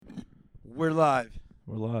We're live.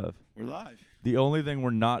 We're live. We're live. The only thing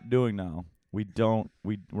we're not doing now, we're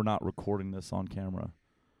not recording this on camera.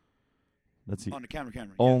 That's the On the camera.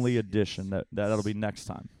 only yes. addition. Yes. That'll be next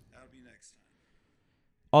time. That'll be next time.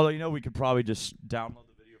 Although we could probably just download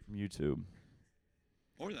the video from YouTube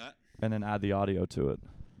Or that. and then add the audio to it.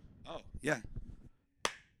 Oh, yeah.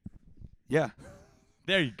 Yeah.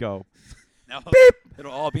 There you go. Now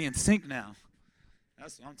it'll all be in sync now.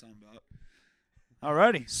 That's what I'm talking about.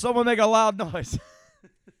 Alrighty. Someone make a loud noise.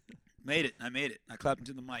 Made it. I made it. I clapped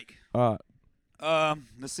into the mic.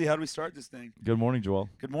 Let's see. How do we start this thing? Good morning, Joel.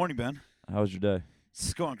 Good morning, Ben. How was your day?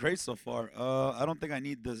 It's going great so far. I don't think I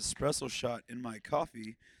need the espresso shot in my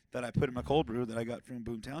coffee that I put in my cold brew that I got from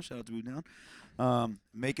Boomtown. Shout out to Boomtown.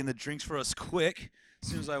 Making the drinks for us quick. As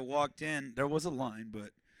soon as I walked in, there was a line, but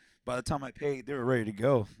by the time I paid, they were ready to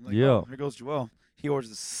go. Like, Yeah. oh, here goes Joel. He orders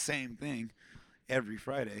the same thing every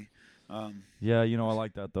Friday. Yeah, I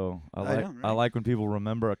like that though. I know, right? like when people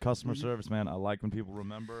remember a customer Mhm. service, man. I like when people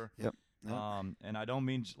remember. Yep. And I don't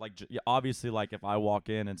mean obviously like if I walk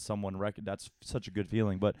in and someone that's such a good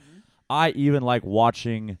feeling, but I even like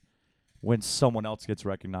watching when someone else gets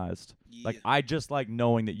recognized. Like Yeah. I just like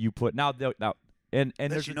knowing that you put and That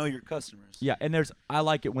there's you know your customers. yeah, and I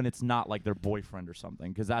like it when it's not like their boyfriend or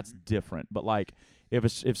something because that's different. But like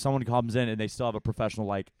if someone comes in and they still have a professional,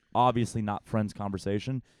 like obviously not friends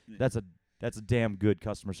conversation, Yeah. that's a damn good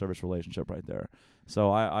customer service relationship right there.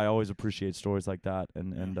 So I always appreciate stories like that.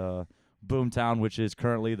 And Boomtown, which is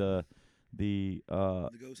currently the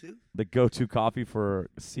go-to. the go-to coffee for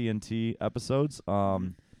CNT episodes.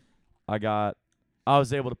 I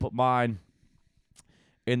was able to put mine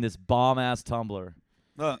in this bomb-ass tumbler.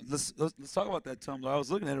 Let's talk about that tumbler. I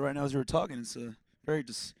was looking at it right now as you were talking. It's very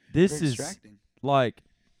This very is distracting. like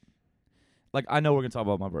I know we're gonna talk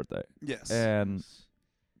about my birthday, Yes. and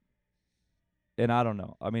I don't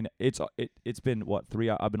know. I mean, it's been what 3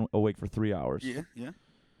 hours? I've been awake for 3 hours. Yeah.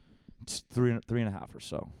 It's three and a half or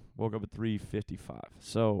so. Woke up at 3:55.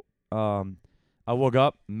 So I woke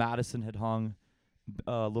up. Madison had hung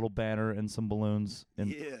a little banner and some balloons in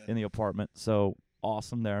the apartment. So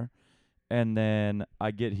awesome there. And then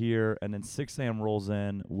I get here, and then 6 a.m. rolls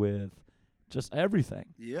in with just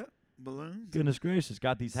everything. Yeah. Balloons. Goodness gracious,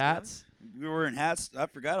 got these Stuff. hats. We were wearing hats. I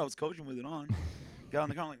forgot I was coaching with it on. Got in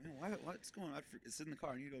the car. I'm like, man, what's going on? It's in the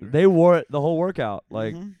car. You need to go. They wore it the whole workout,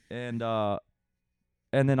 like, Mhm.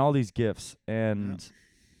 and then all these gifts, and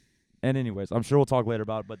anyways, I'm sure we'll talk later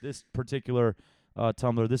about it. But this particular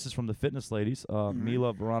tumbler, this is from the fitness ladies,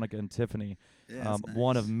 Mila, Veronica, and Tiffany. Yeah, that's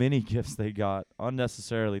One nice. of many gifts they got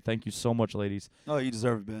unnecessarily. Thank you so much, ladies. Oh, you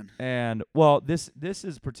deserve it, Ben. And well, this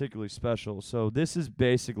is particularly special. So this is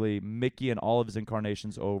basically Mickey and all of his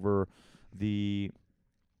incarnations over the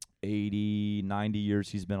 80, 90 years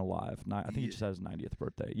he's been alive. I think he just had his 90th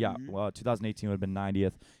birthday. Yeah, Mhm. 2018 would have been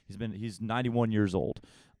 90th. He's 91 years old.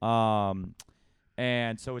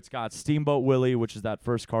 And so it's got Steamboat Willie, which is that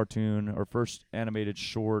first cartoon or first animated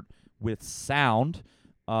short with sound.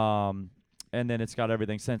 And then it's got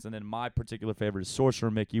everything since. And then my particular favorite is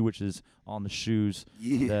Sorcerer Mickey, which is on the shoes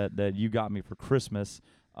that you got me for Christmas.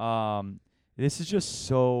 This is just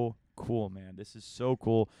so cool, man. This is so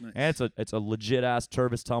cool. Nice. And it's a legit ass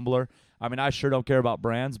Tervis tumbler. I mean, I sure don't care about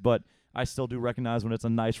brands, but I still do recognize when it's a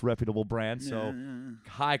nice, reputable brand. So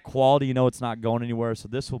high quality, it's not going anywhere. So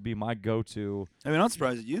this will be my go-to. I mean, I'm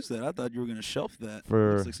surprised you used that. I thought you were going to shelf that.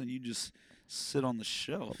 For- Looks like something you just sit on the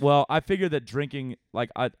shelf. Well, I figure that drinking,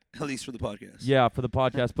 At least for the podcast. yeah, for the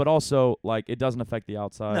podcast, but also like it doesn't affect the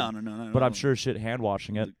outside. No. But I'm sure shit hand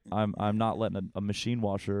washing it. I'm not letting a machine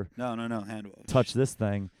washer No. Hand wash. touch this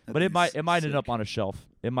thing. That But it thing's might end sick. up on a shelf.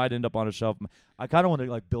 It might end up on a shelf. I kind of want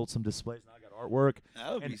to like build some displays. Now I got artwork.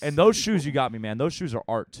 That would be And those pretty shoes cool. you got me, man. Those shoes are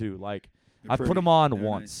art too. Like They're I put pretty. them on They're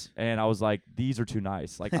once, and I was like, these are too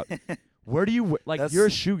nice. Like, nice. where do you That's- you're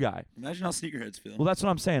a shoe guy? Imagine how sneakerheads feel. Well, that's what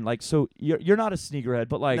I'm saying. Like, so you're not a sneakerhead,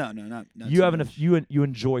 but like no, not you so have much. you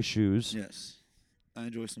enjoy shoes. Yes. I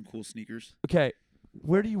enjoy some cool sneakers. Okay,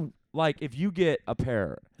 where do you like if you get a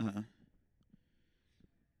pair? Uh-huh.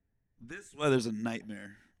 This weather's a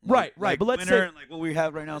nightmare. Right, Like but let's winter say- and like what we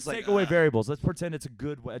have right now. Let's It's like take away variables. Let's pretend it's a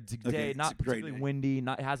good day, it's not a great particularly day. windy.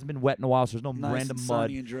 It hasn't been wet in a while, so there's no nice random and mud.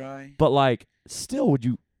 sunny and dry. But like, still, would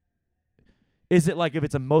you? Is it like if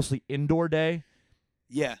it's a mostly indoor day?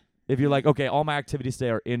 Yeah, If you're like, okay, all my activities today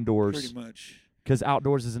are indoors pretty much. because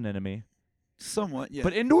outdoors is an enemy, Somewhat, yeah.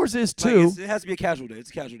 but indoors is Like, too. it has to be a casual day. It's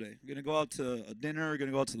a casual day. We're gonna go out to a dinner. We're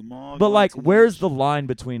gonna go out to the mall. But go out like, to where's the lunch. line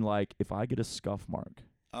between like if I get a scuff mark,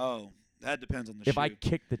 Oh, that depends on the if shoe. I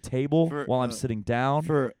kick the table For, while I'm uh, sitting down?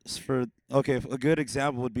 Okay, a good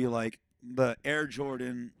example would be like the Air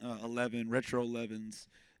Jordan 11 Retro 11s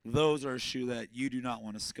those are a shoe that you do not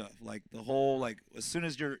want to scuff. Like the whole, like as soon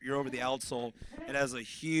as you're over the outsole, it has a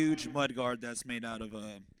huge mud guard that's made out of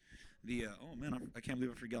oh man, I can't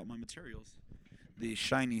believe I forgot my materials. The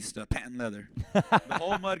shiny stuff, patent leather. The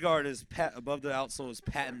whole mud guard is above the outsole is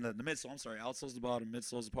patent leather. The midsole, I'm sorry, outsole's the bottom,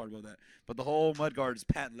 midsole's the part above that. But the whole mud guard is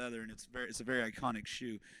patent leather, and it's a very iconic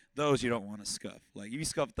shoe. Those you don't want to scuff. Like if you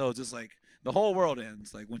scuff those, it's like the whole world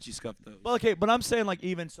ends. Like once you scuff those. Well, okay, but I'm saying like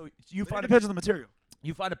even so, you But it find depends on the material.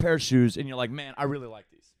 you find a pair of shoes and you're like, man, I really like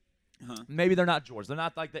these. Uh-huh. Maybe they're not Jordans. They're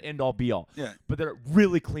not like the end all be all. Yeah. But they're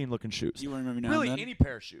really clean looking shoes. You remember now Really, and then? any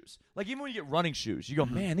pair of shoes. Like even when you get running shoes, you go,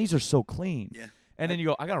 man, these are so clean. Yeah. And then you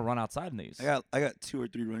go, I gotta run outside in these I got 2 or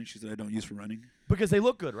 3 running shoes that I don't use for running, because they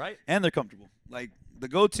look good, right? and they're comfortable. Like the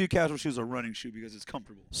go-to casual shoes are running shoe because it's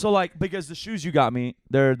comfortable. So like because the shoes you got me,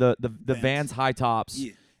 they're the Vans. Vans high tops,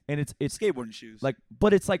 Yeah. and it's Skateboarding shoes. like,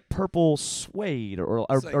 but it's like purple suede or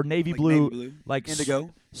It's like- navy like blue, navy blue. like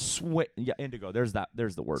Indigo. Suede. Yeah, indigo. There's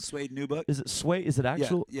the word. Suede nubuck. Is it suede? Is it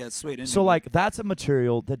actual? Yeah, it's suede. So indigo. like that's a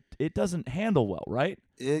material that it doesn't handle well, right?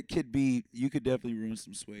 It could be. You could definitely ruin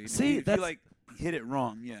some suede. See, if that's- you like hit it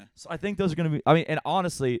wrong. Yeah. So I think those are gonna be. I mean, and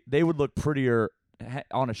honestly, they would look prettier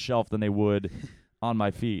on a shelf than they would on my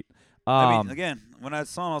feet. I mean, again, when I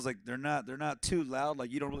saw them, I was like, they're not too loud. Like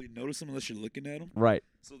you don't really notice them unless you're looking at them. Right.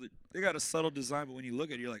 So they got a subtle design, but when you look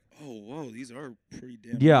at it, you're like, oh, whoa, these are pretty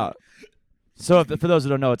damn. Yeah. loud. So for those who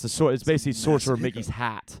don't know, it's it's It's a basically Sorcerer massive Mickey's hiccup.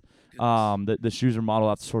 hat. Goodness. The shoes are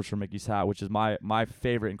modeled after Sorcerer Mickey's hat, which is my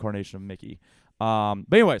favorite incarnation of Mickey. But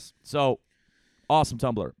anyways, so awesome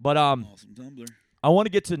Tumblr. But Awesome tumbler. I want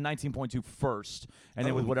to get to 19.2 first, and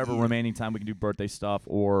then with Oh, whatever yeah. remaining time we can do birthday stuff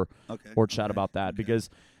or Okay. chat okay, about that okay. because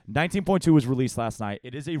 19.2 was released last night.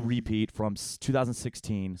 It is a repeat from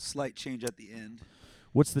 2016. Slight change at the end.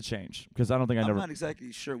 What's the change? Because I don't think I I'm never. not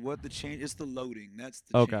exactly sure what the change. It's the loading. That's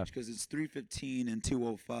the Okay. change because it's 315 and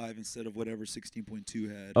 205 instead of whatever 16.2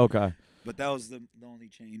 had. Okay. But that was the only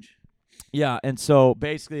change. Yeah, and so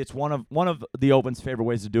basically, it's one of the Open's favorite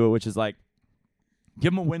ways to do it, which is like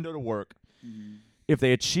give them a window to work. Mm-hmm. If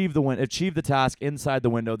they achieve the task inside the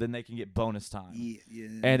window, then they can get bonus time. Yeah.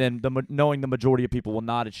 And then knowing the majority of people will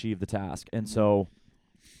not achieve the task, and so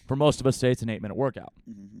for most of us, today it's an 8-minute workout.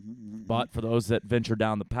 Mm-hmm. But for those that venture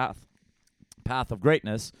down the path of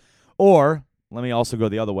greatness, or let me also go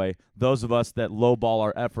the other way, those of us that lowball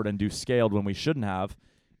our effort and do scaled when we shouldn't have,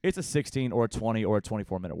 it's a 16 or a 20 or a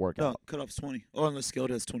 24-minute workout. No, cutoff's 20. Oh, unless scaled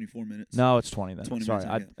has 24 minutes. No, it's 20 then. 20 Sorry,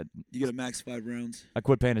 minutes, You get a max 5 rounds. I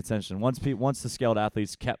quit paying attention. Once the scaled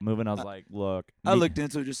athletes kept moving, I was like, look. I looked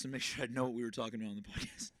into it just to make sure I know what we were talking about on the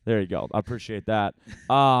podcast. There you go. I appreciate that.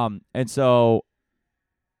 And so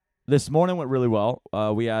this morning went really well.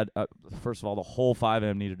 We had, first of all, the whole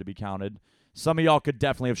 5M needed to be counted. Some of y'all could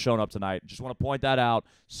definitely have shown up tonight. Just want to point that out.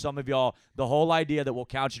 Some of y'all, the whole idea that we'll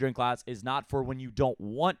count you during class is not for when you don't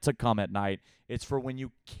want to come at night. It's for when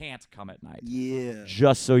you can't come at night. Yeah.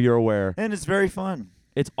 Just so you're aware. And it's very fun.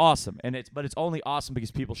 It's awesome. But it's only awesome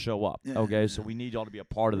because people show up. Yeah. Okay? So we need y'all to be a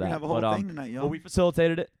part of We're that. gonna have a whole But, thing tonight, y'all. But we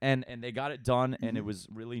facilitated it, and they got it done, and it Mhm. was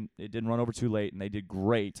really, it didn't run over too late, and they did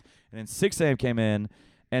great. And then 6 a.m. came in,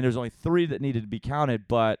 and there's only 3 that needed to be counted,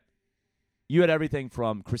 but you had everything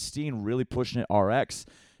from Christine really pushing it RX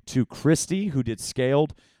to Christy, who did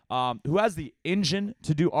scaled, who has the engine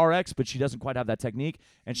to do RX, but she doesn't quite have that technique,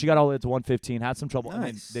 and she got all the way up to 115, had some trouble, and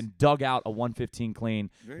Nice. then dug out a 115 clean,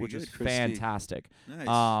 Very which good, was Christy. fantastic.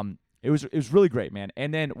 Nice. It was really great, man.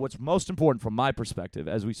 And then what's most important from my perspective,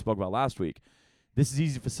 as we spoke about last week, this is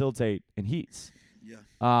easy to facilitate in heats.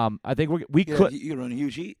 Yeah. I think we Yeah, could you could run a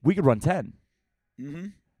huge heat. we could run 10, Mm-hmm.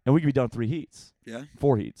 and we could be done 3 heats, Yeah.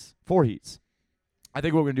 4 heats. I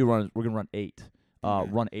think what we're gonna run 8,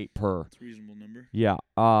 Okay. run 8 per. It's a reasonable number. Yeah,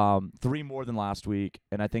 3 more than last week,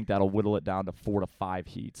 and I think that'll whittle it down to 4 to 5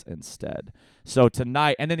 heats instead. So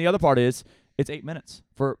tonight, and then the other part is it's 8 minutes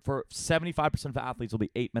for 75% of athletes will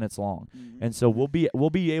be 8 minutes long, Mm-hmm. and so we'll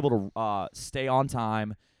be able to stay on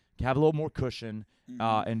time, have a little more cushion,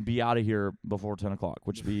 Mm-hmm. and be out of here before 10 o'clock,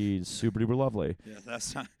 which would be super duper lovely. Yeah,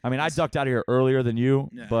 that's not. I mean, I ducked out of here earlier than you,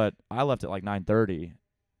 Yeah. but I left at like 9:30,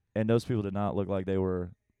 and those people did not look like they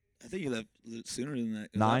were. I think you left sooner than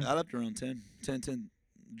that. 'cause 9? I left around 10.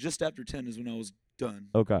 Just after 10 is when I was done.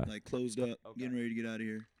 Okay. Like closed up, Okay. getting ready to get out of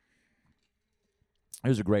here. It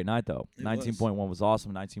was a great night though. It 19.1 was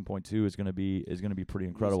awesome. 19.2 is gonna be pretty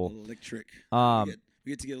incredible. It was electric. Um,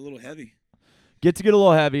 We get to get a little heavy, get a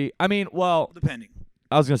little heavy. I mean, well, depending.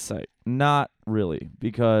 I was gonna say not really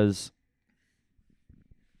because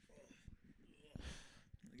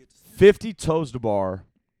 50 toes to bar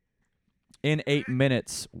in 8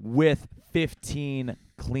 minutes with 15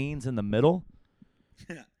 cleans in the middle.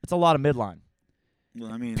 Yeah. It's a lot of midline.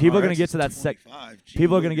 Well, I mean, People are gonna RX get is to that 25. Gee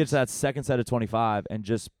people are gonna get to whiz. that second set of 25 and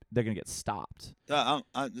just they're gonna get stopped.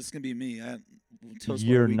 This is gonna be me. Toast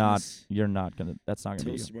You're bar not. weakness. You're not gonna. That's not gonna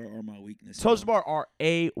be you. Toast bar are my weakness. Toast y'all. bar are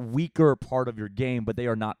a weaker part of your game, but they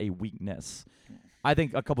are not a weakness. I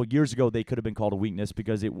think a couple of years ago they could have been called a weakness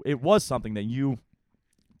because it was something that you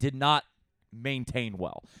did not maintain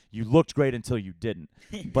well. You looked great until you didn't.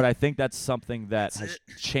 But I think that's something that That's has it.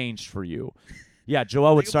 changed for you. Yeah,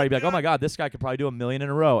 Joel would Like, oh start. my He'd be like, "Oh my God. God, this guy could probably do 1,000,000 in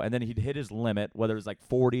a row," and then he'd hit his limit, whether it was like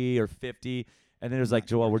 40 or 50, and then it was like, Not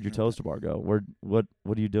 "Joel, where'd your working out toaster bar go? What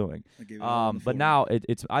are you doing?" I gave it all on the But floor. now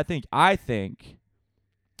it's. I think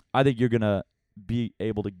you're gonna be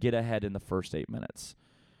able to get ahead in the first 8 minutes.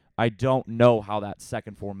 I don't know how that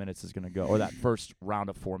second 4 minutes is gonna go, or that first round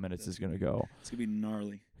of 4 minutes is gonna go, it's gonna be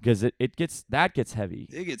gnarly. because it gets heavy.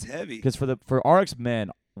 It gets heavy. Because for RX men,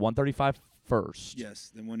 135 first,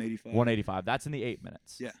 Yes, then 185. 185. That's in the 8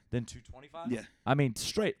 minutes. Yeah. Then 225. Yeah, I mean,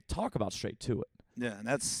 talk about straight to it. yeah, and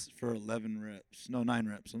that's for 11 reps. No, 9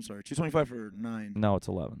 reps. I'm sorry, 225 for 9. No, it's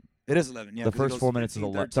 11. It is 11. Yeah, the 'cause it first goes 4 minutes is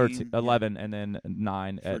 15, 13, yeah, 11, and then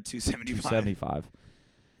 9 for at 275. 275.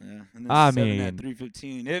 Yeah, and then I 7 mean- at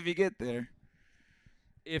 315 if you get there.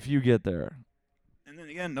 If you get there. And then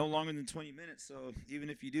again, no longer than 20 minutes. So even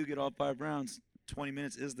if you do get all 5 rounds, 20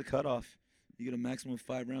 minutes is the cutoff. You get a maximum of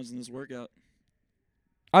 5 rounds in this workout.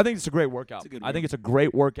 I think it's a great workout. It's a good I think work. it's a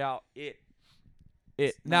great workout.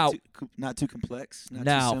 It's Now not too complex. Not too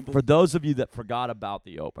Now, simple. for those of you that forgot about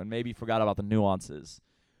the open, maybe forgot about the nuances,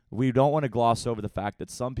 we don't want to gloss over the fact that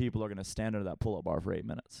some people are going to stand under that pull-up bar for 8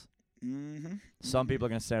 minutes. mm-hmm. Some people are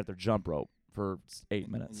going to stand at their jump rope for 8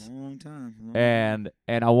 minutes. A long time. And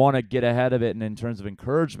I want to get ahead of it, and in terms of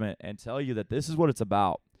encouragement, and tell you that this is what it's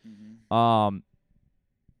about. Mm-hmm.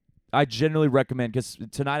 I generally recommend, because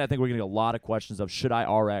tonight I think we're going to get a lot of questions of should I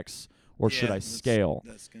RX or should I scale?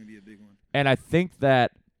 That's going to be a big one. And I think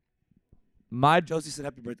that Josie said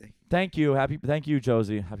happy birthday. thank you,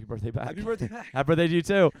 Josie. Happy birthday back. Happy birthday back. Happy birthday to you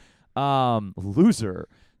too. Loser.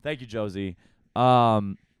 Thank you, Josie. My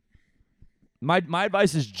my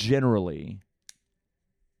advice is generally,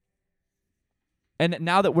 and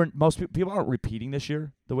now that most people aren't repeating this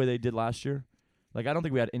year the way they did last year. Like, I don't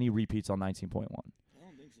think we had any repeats on 19.1. I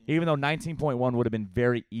don't think so. Even though 19.1 would have been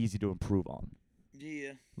very easy to improve on.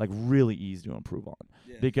 Yeah. Like, really easy to improve on.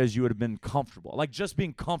 Yeah. Because you would have been comfortable. Like, just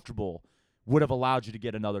being comfortable would have allowed you to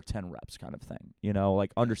get another 10 reps kind of thing. You know,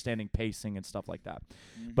 like understanding pacing and stuff like that.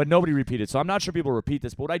 Mhm. But nobody repeated. So I'm not sure people repeat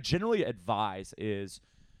this. But what I generally advise is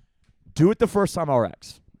do it the first time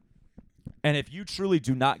RX. And if you truly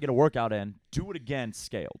do not get a workout in, do it again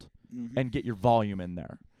scaled Mhm. and get your volume in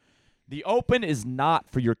there. The open is not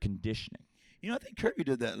for your conditioning. You know, I think Kirby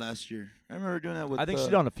did that last year. I remember doing that with. I think she's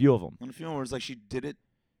done a few of them. on a film where it's like she did it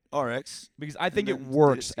RX. Because I think it then did it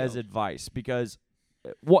works as scaled. advice, because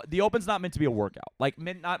what the open's not meant to be a workout, like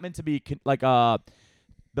not meant to be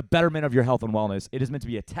the betterment of your health and wellness. It is meant to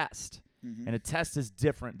be a test, Mm-hmm. and a test is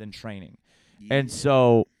different than training. And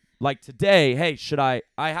so, like today, hey,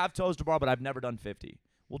 I have toes to bar, but I've never done 50.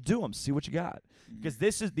 Well, do them, see what you got, because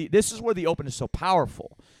this is where the open is so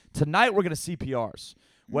powerful. Tonight we're gonna see PRs,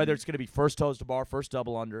 whether it's gonna be first toes to bar, first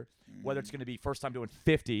double under, whether it's gonna be first time doing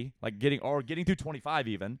 50, like getting through 25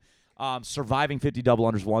 even. Surviving 50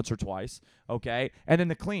 double unders once or twice, okay? And then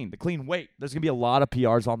the clean weight. There's going to be a lot of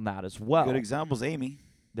PRs on that as well. Good examples, Amy.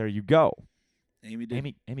 There you go. Amy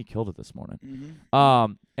did. Amy killed it this morning.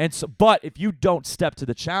 Mm-hmm. And so, but if you don't step to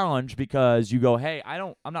the challenge because you go, hey,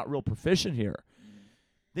 I'm not real proficient here,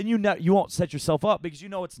 then you won't set yourself up because you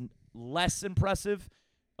know it's less impressive.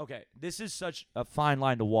 Okay, this is such a fine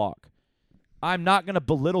line to walk. I'm not going to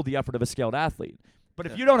belittle the effort of a scaled athlete. But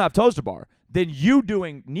if Yeah. you don't have toes to bar, then you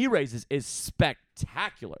doing knee raises is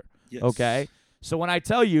spectacular. Yes. Okay? So when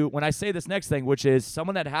I say this next thing, which is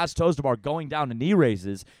someone that has toes to bar going down to knee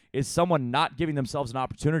raises is someone not giving themselves an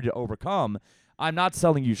opportunity to overcome, I'm not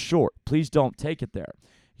selling you short. Please don't take it there.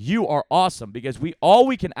 You are awesome because all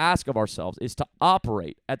we can ask of ourselves is to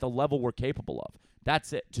operate at the level we're capable of.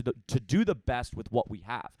 That's it, to do the best with what we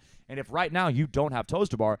have. And if right now you don't have toes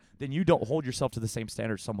to bar, then you don't hold yourself to the same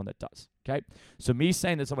standard as someone that does. Okay? So me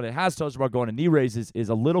saying that someone that has toes to bar going to knee raises is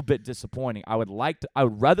a little bit disappointing. I would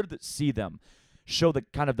rather see them show the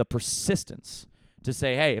kind of the persistence to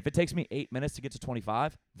say, hey, if it takes me 8 minutes to get to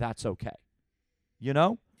 25, that's okay. You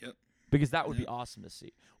know? Yep. Because that would be awesome to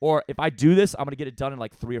see. Or if I do this, I'm going to get it done in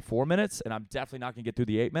like 3 or 4 minutes, and I'm definitely not going to get through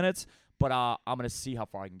the 8 minutes, but I'm going to see how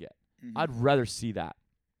far I can get. Mhm. I'd rather see that.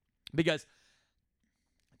 Because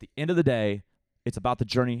at the end of the day, it's about the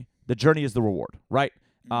journey. The journey is the reward, right?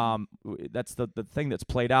 Mhm. That's the thing that's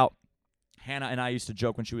played out. Hannah and I used to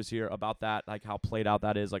joke when she was here about that, like how played out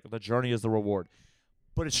that is. Like, the journey is the reward.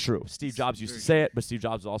 But it's true. Steve It's Jobs used to very say true. it, but Steve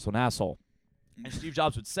Jobs is also an asshole. And Steve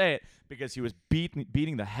Jobs would say it because he was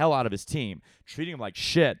beating the hell out of his team, treating them like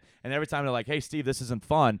shit. And every time they're like, hey, Steve, this isn't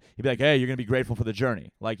fun, he'd be like, hey, you're going to be grateful for the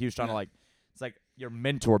journey. Like, he was trying to, like, it's like your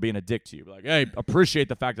mentor being a dick to you. Like, hey, appreciate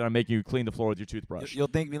the fact that I'm making you clean the floor with your toothbrush. You'll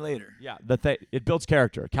thank me later. Yeah, it builds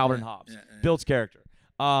character. Calvin and Hobbes. Yeah. Builds character.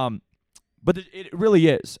 But it really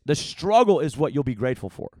is. The struggle is what you'll be grateful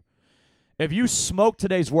for. If you smoke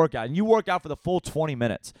today's workout and you work out for the full 20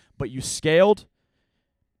 minutes, but you scaled,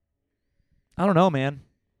 I don't know, man.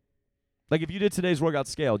 Like, if you did today's workout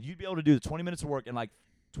scaled, you'd be able to do the 20 minutes of work in like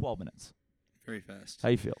 12 minutes. Very fast. How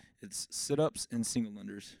you feel? It's sit-ups and single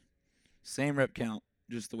unders. Same rep count,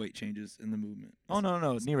 just the weight changes in the movement. Oh,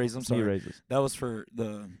 no. Knee raises. I'm sorry. Knee raises. That was for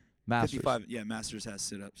the Masters. 55. Yeah, Masters has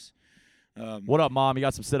sit-ups. What up, Mom? You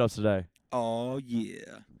got some sit-ups today. Oh,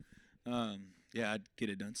 yeah. Yeah, I'd get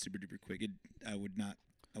it done super duper quick. I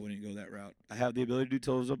wouldn't go that route. I have the ability to do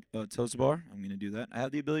toes to bar. I'm going to do that. I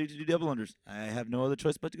have the ability to do double unders. I have no other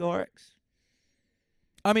choice but to go RX.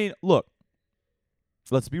 I mean, look,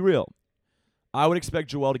 let's be real. I would expect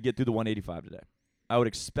Joel to get through the 185 today. I would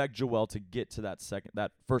expect Joel to get to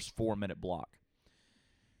that first 4-minute block.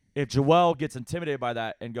 If Joel gets intimidated by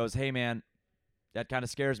that and goes, hey, man, that kind of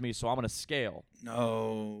scares me, so I'm going to scale.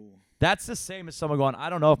 No. That's the same as someone going, I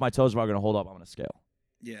don't know if my toes bar are going to hold up. I'm going to scale.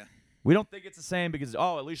 Yeah. We don't think it's the same because,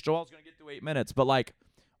 at least Joel's going to get through 8 minutes. But, like,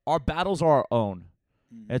 our battles are our own.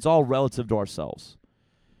 Mm. It's all relative to ourselves.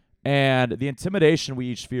 And the intimidation we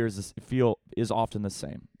each feel is often the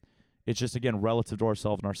same. It's just, again, relative to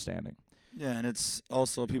ourselves and our standing. Yeah, and it's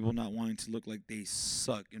also people not wanting to look like they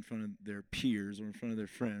suck in front of their peers or in front of their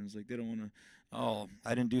friends. Like, they don't want to,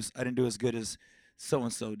 I didn't do as good as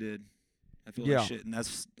so-and-so did. I feel like shit, and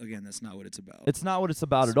that's not what it's about. It's not what it's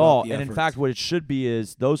about It's at all. about the And in effort. fact, what it should be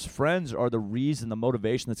is those friends are the reason, the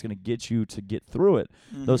motivation that's going to get you to get through it.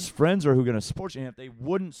 Mhm. Those friends are who are going to support you. And if they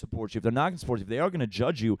wouldn't support you, if they're not going to support you, if they are going to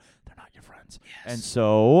judge you, they're not your friends. Yes. And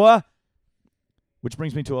so, which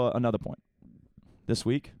brings me to another point. This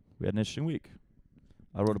week, we had an interesting week.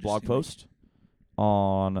 I wrote a blog Interesting week. post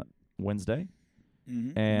on Wednesday,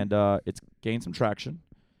 Mhm. and it's gained some traction.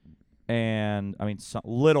 And, I mean, some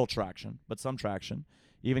little traction, but some traction.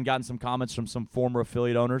 Even gotten some comments from some former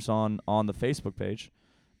affiliate owners on the Facebook page.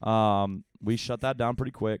 We shut that down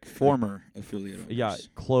pretty quick. Former affiliate owners. Yeah,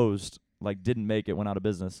 closed. Like, didn't make it, went out of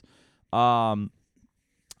business. But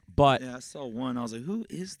Yeah, I saw one. I was like, who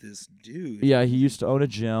is this dude? yeah, he used to own a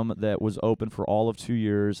gym that was open for all of 2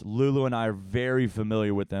 years. Lulu and I are very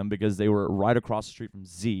familiar with them because they were right across the street from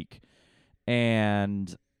Zeke.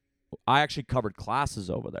 And I actually covered classes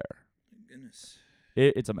over there. Goodness.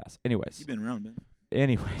 It's a mess. Anyways. You've been around, man.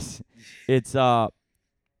 It's about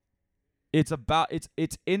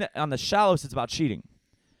it's in on the shallows. It's about cheating.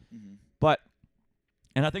 Mm-hmm. But,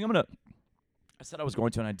 and I think I said I was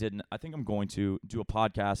going to, and I didn't. I think I'm going to do a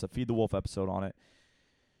podcast, a Feed the Wolf episode on it.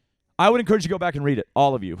 I would encourage you to go back and read it,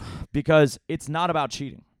 all of you, because it's not about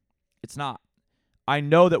cheating. It's not. I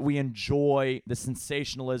know that we enjoy the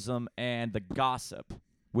sensationalism and the gossip,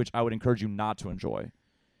 which I would encourage you not to enjoy.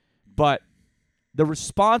 But the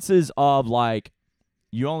responses of, like,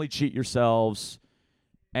 you only cheat yourselves,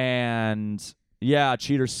 and, yeah,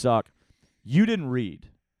 cheaters suck. You didn't read,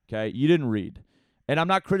 okay? You didn't read. And I'm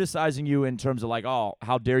not criticizing you in terms of, like, oh,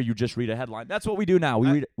 how dare you just read a headline. That's what we do now.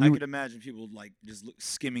 I could imagine people, like, just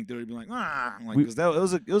skimming through it and be like, because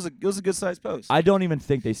it was a good sized post. I don't even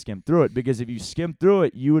think they skimmed through it, because if you skimmed through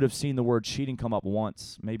it, you would have seen the word cheating come up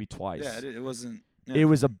once, maybe twice. Yeah, it wasn't. Yeah. It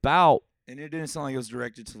was about. And it didn't sound like it was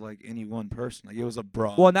directed to, like, any one person. Like, it was a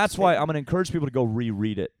broad. Well, and that's why I'm statement. going to encourage people to go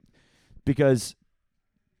reread it, because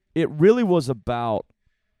it really was about.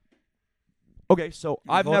 Okay, so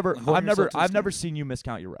I've never seen you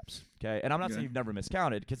miscount your reps. Okay, and I'm not saying you've never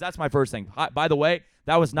miscounted, because that's my first thing. By the way,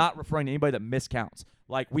 that was not referring to anybody that miscounts.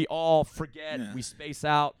 Like, we all forget, we space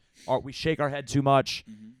out, or we shake our head too much.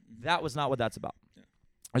 Mm-hmm. That was not what that's about. Yeah.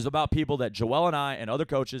 It's about people that Joel and I and other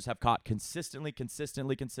coaches have caught consistently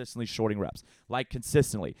shorting reps. Like,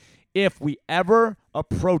 consistently. If we ever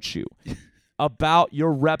approach you about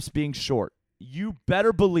your reps being short, you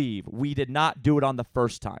better believe we did not do it on the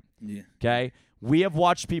first time. Yeah. Okay? We have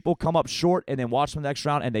watched people come up short and then watch them the next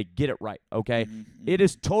round and they get it right. Okay? Mm-hmm. It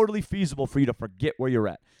is totally feasible for you to forget where you're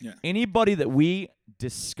at. Yeah. Anybody that we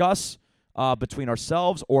discuss between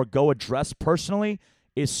ourselves or go address personally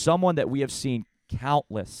is someone that we have seen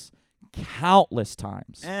countless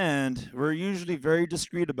times. And we're usually very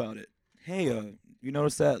discreet about it. Hey, You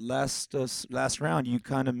notice that last round, you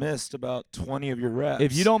kind of missed about 20 of your reps.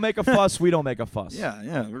 If you don't make a fuss, we don't make a fuss.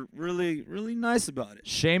 yeah, we're really, really nice about it.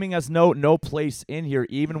 Shaming has no place in here,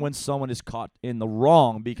 even when someone is caught in the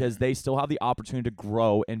wrong, because they still have the opportunity to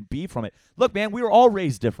grow and be from it. Look, man, we were all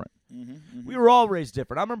raised different. We were all raised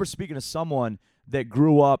different. I remember speaking to someone that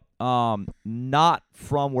grew up not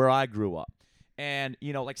from where I grew up. And,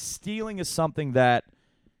 like stealing is something that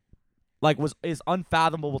is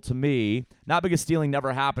unfathomable to me, not because stealing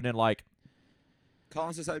never happened in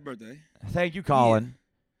Colin says happy birthday. thank you, Colin.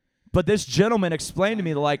 But this gentleman explained to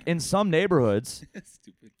me that in some neighborhoods,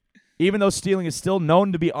 Stupid. even though stealing is still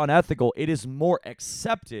known to be unethical, it is more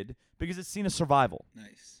accepted because it's seen as survival.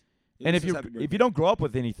 Nice. And Lucas if says happy you birthday. don't grow up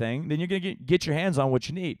with anything, then you're gonna get your hands on what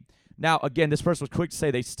you need. Now, again, this person was quick to say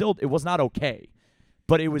it was not okay,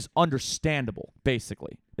 but it was understandable.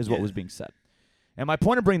 Basically, is what Yeah. was being said. And my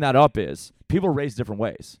point of bringing that up is people are raised different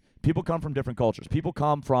ways. People come from different cultures. People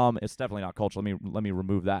come from, it's definitely not culture. Let me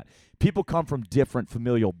remove that. People come from different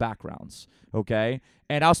familial backgrounds. Okay,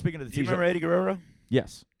 and I was speaking to the Do you teacher. remember Eddie Guerrero?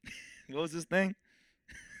 Yes, What was his thing?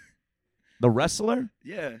 the wrestler.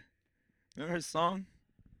 Yeah. Remember his song?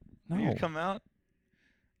 No. When you come out,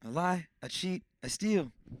 I lie, I cheat, I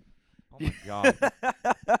steal. Oh my God,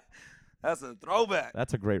 That's a throwback.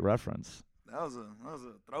 that's a great reference. That was a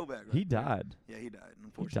throwback. He right there. died. Yeah, he died.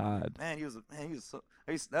 Unfortunately. died. Man, he was so.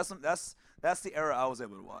 That's the era I was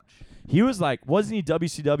able to watch. He was wasn't he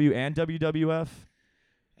WCW and WWF?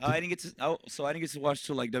 I didn't get to watch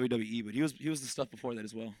till WWE, but he was the stuff before that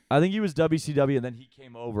as well. I think he was WCW, and then he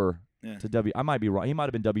came over Yeah. to W. I might be wrong. He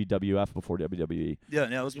might have been WWF before WWE. Yeah,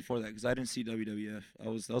 it was before that because I didn't see WWF. That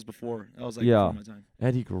was before. That was Yeah. before my time.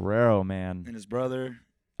 Eddie Guerrero, man. And his brother.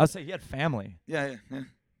 I'd say he had family. Yeah.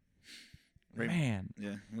 Right. Man.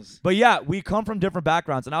 Yeah. It was, But yeah, we come from different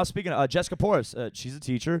backgrounds. And I was speaking to Jessica Porras. She's a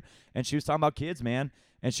teacher, and she was talking about kids, man.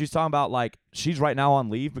 And she was talking about she's right now on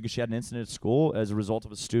leave because she had an incident at school as a result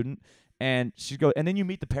of a student. And and then you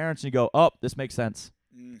meet the parents and you go, oh, this makes sense.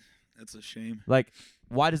 that's a shame.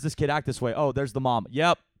 Why does this kid act this way? Oh, there's the mom.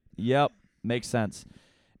 Yep, makes sense.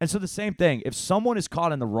 And so the same thing, if someone is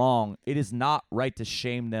caught in the wrong, it is not right to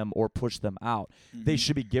shame them or push them out. They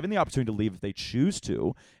should be given the opportunity to leave if they choose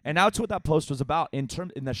to. And that's what that post was about in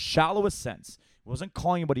the shallowest sense. It wasn't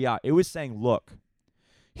calling anybody out. It was saying, look,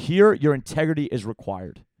 here your integrity is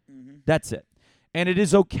required. That's it. And it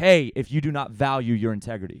is okay if you do not value your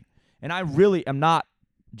integrity. And I really am not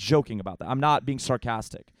joking about that. I'm not being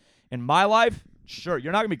sarcastic. In my life, sure,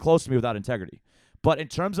 you're not going to be close to me without integrity. But in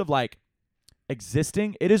terms of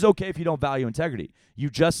existing, it is okay if you don't value integrity. You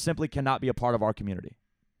just simply cannot be a part of our community.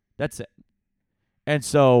 That's it. And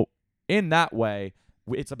so in that way,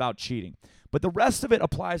 it's about cheating. But the rest of it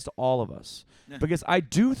applies to all of us. Yeah. Because I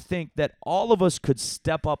do think that all of us could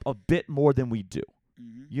step up a bit more than we do.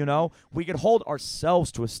 We could hold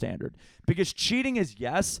ourselves to a standard. Because cheating is,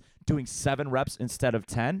 yes, doing 7 reps instead of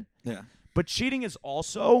 10. Yeah. But cheating is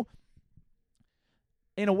also,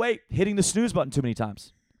 in a way, hitting the snooze button too many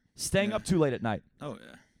times. Staying up too late at night. Oh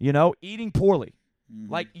yeah. Eating poorly.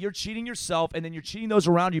 You're cheating yourself, and then you're cheating those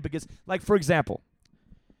around you because, for example,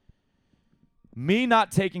 me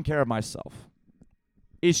not taking care of myself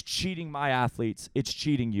is cheating my athletes. It's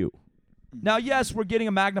cheating you. Now, yes, we're getting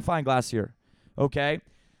a magnifying glass here, okay?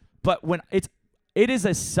 But when it is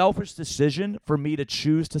a selfish decision for me to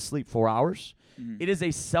choose to sleep 4 hours. It is a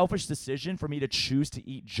selfish decision for me to choose to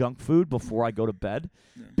eat junk food before I go to bed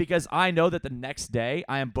because I know that the next day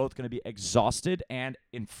I am both going to be exhausted and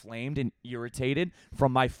inflamed and irritated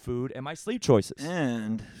from my food and my sleep choices.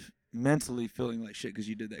 And mentally feeling like shit because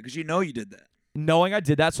you did that. Because you know you did that. Knowing I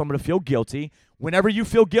did that, so I'm going to feel guilty. Whenever you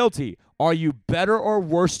feel guilty, are you better or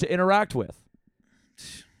worse to interact with?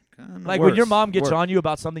 When your mom gets on you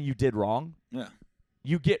about something you did wrong,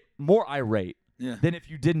 you get more irate than if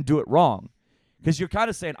you didn't do it wrong. Because you're kind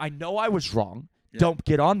of saying, I know I was wrong. Don't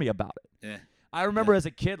get on me about it. Yeah. I remember as a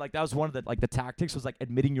kid, that was one of the tactics was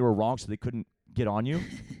admitting you were wrong so they couldn't get on you.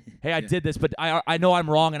 Hey, I did this, but I know I'm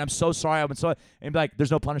wrong and I'm so sorry. And be like, there's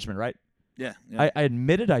no punishment, right? Yeah. I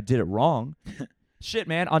admitted I did it wrong. Shit,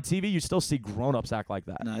 man. On TV, you still see grown-ups act like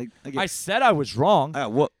that. No, I said I was wrong.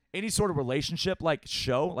 What? Any sort of relationship,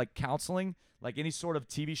 show, counseling, any sort of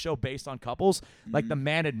TV show based on couples, the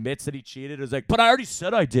man admits that he cheated. It was but I already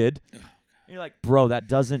said I did. And you're like, bro, that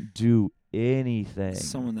doesn't do anything.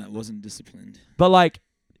 Someone that wasn't disciplined. But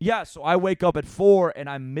so I wake up at 4 and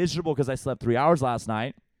I'm miserable because I slept 3 hours last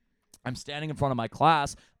night. I'm standing in front of my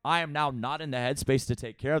class. I am now not in the headspace to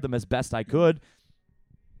take care of them as best I could.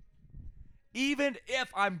 Even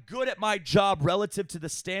if I'm good at my job relative to the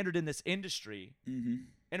standard in this industry,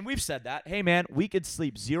 And we've said that. Hey, man, we could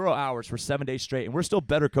sleep 0 hours for 7 days straight, and we're still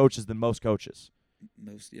better coaches than most coaches.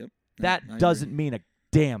 Yep. That I doesn't agree. mean a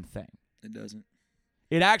damn thing. It doesn't.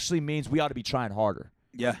 It actually means we ought to be trying harder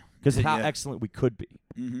Yeah. because of how Yeah. excellent we could be.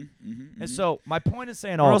 Mm-hmm. And so my point is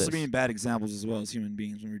saying we're all also this. being bad examples as well as human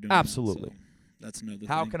beings when we're doing Absolutely. That, so that's another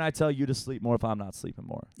How thing. can I tell you to sleep more if I'm not sleeping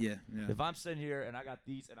more? Yeah. If I'm sitting here and I got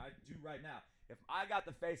these, and I do right now, if I got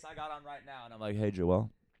the face I got on right now, and I'm like, hey, Joel,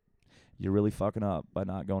 you're really fucking up by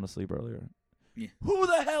not going to sleep earlier. Yeah. Who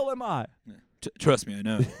the hell am I? Trust me, I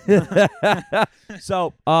know.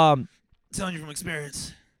 So, Telling you from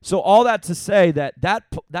experience. so all that to say that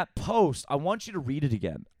post, I want you to read it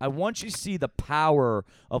again. I want you to see the power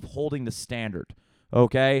of holding the standard,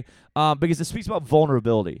 okay? Because it speaks about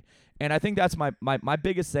vulnerability. And I think that's my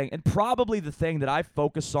biggest thing, and probably the thing that I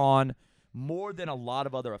focus on more than a lot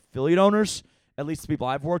of other affiliate owners, at least the people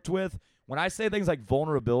I've worked with. When I say things like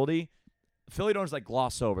vulnerability, affiliate owners like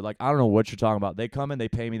gloss over. Like, I don't know what you're talking about. They come in, they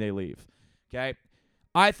pay me, they leave. Okay?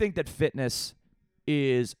 I think that fitness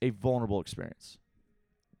is a vulnerable experience.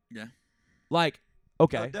 Yeah. Like,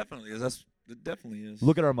 okay, It definitely is. It definitely is.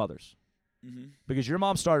 look at our mothers. Mm-hmm. Because your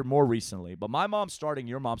mom started more recently, but my mom starting,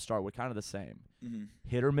 your mom started were kind of the same. Mm-hmm.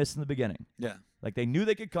 Hit or miss in the beginning. Yeah. Like, they knew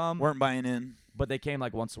they could come, Weren't buying in. but they came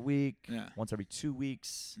like once a week, Yeah. once every 2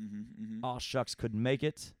 weeks. Mm-hmm. Oh, shucks, couldn't make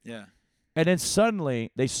it. Yeah. And then suddenly,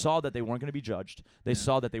 they saw that they weren't going to be judged. They Yeah.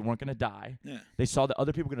 saw that they weren't going to die. Yeah. They saw that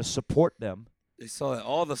other people were going to support them. They saw that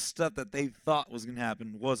all the stuff that they thought was gonna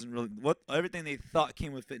happen wasn't really everything they thought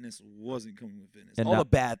came with fitness wasn't coming with fitness. And all now- the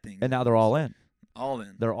bad things. And now they're all in. all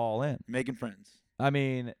in. They're all in. Making friends. I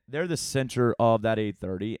mean, they're the center of that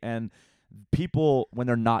 8:30, and people, when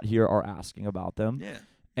they're not here, are asking about them. Yeah.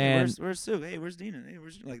 And where's Sue? Hey, where's Dina? Hey,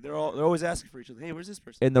 where's like they're always asking for each other. Hey, where's this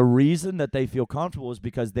person? and the reason that they feel comfortable is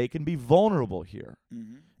because they can be vulnerable here,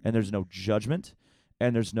 Mm-hmm. and there's no judgment,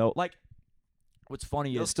 and there's no like. What's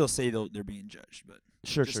funny They'll is still say they're being judged, but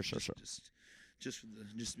sure. Just to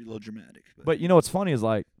be a little dramatic. But you know what's funny is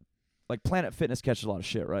like Planet Fitness catches a lot of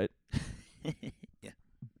shit, right? yeah.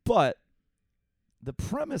 But the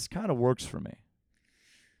premise kind of works for me.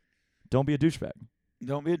 Don't be a douchebag.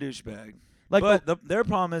 Don't be a douchebag. Like, But their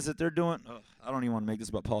problem is that they're doing. I don't even want to make this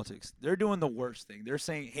about politics. They're doing the worst thing. They're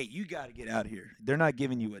saying, "Hey, you got to get out of here." They're not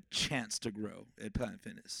giving you a chance to grow at Planet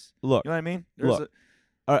Fitness. look, You know what I mean? Look.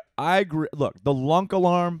 I agree. Look, the lunk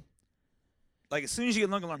alarm, Like as soon as you get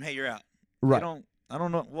lung alarm, hey, you're out. right? I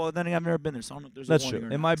don't know. Well, then I've never been there, so I don't know if there's That's a warning true.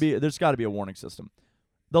 or It not. might be. There's got to be a warning system.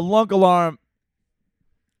 The lunk alarm.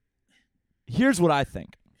 Here's what I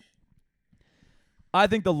think. I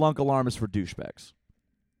think the lunk alarm is for douchebags.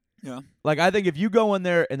 Yeah. Like, I think if you go in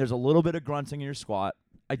there and there's a little bit of grunting in your squat,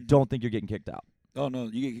 I don't think you're getting kicked out. Oh no,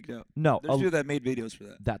 you get kicked out. No, There's people that made videos for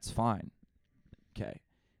that. that's fine. Okay.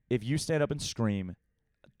 If you stand up and scream,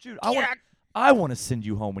 dude, I want to send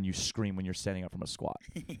you home when you scream when you're standing up from a squat.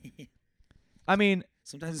 I mean,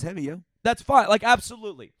 Sometimes it's heavy, yo. that's fine. Like,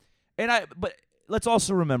 absolutely. But let's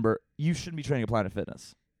also remember, you shouldn't be training at Planet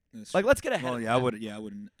Fitness. Like, let's get ahead. Well, of yeah, that. I would. Yeah, I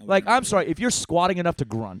wouldn't. Like, I'm sorry, if you're squatting enough to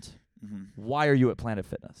grunt, Mm-hmm. why are you at Planet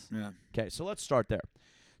Fitness? Yeah. Okay, so let's start there.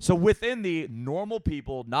 So within the normal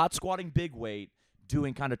people, not squatting big weight,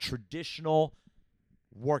 doing kind of traditional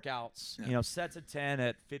workouts, Yeah. sets of 10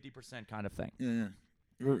 at 50% kind of thing. Yeah.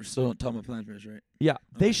 We're still talking about Planet Fitness, right? Yeah,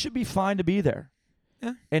 they Okay. should be fine to be there.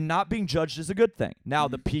 Yeah. And not being judged is a good thing. Now,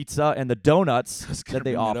 the Mhm. pizza and the donuts I was gonna that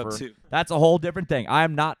they bring that up, offer, too. that's a whole different thing. I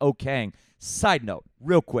am not okaying. Side note,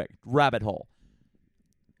 real quick, rabbit hole.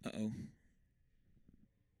 Uh-oh.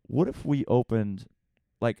 What if we opened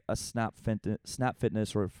like a Snap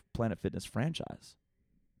Fitness or Planet Fitness franchise?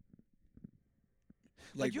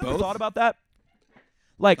 Like you both? ever thought about that?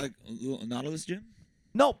 Like Like a little Nautilus gym?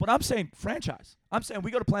 no, but I'm saying franchise. I'm saying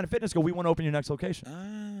we go to Planet Fitness, go, we want to open your next location.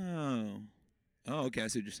 Oh, okay. I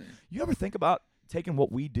see what you're saying. You ever think about taking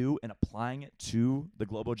what we do and applying it to the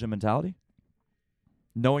Globo Gym mentality?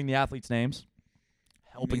 Knowing the athletes' names,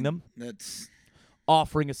 helping them, That's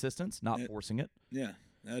offering assistance, not Yeah. forcing it. yeah.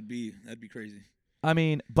 That'd be crazy. I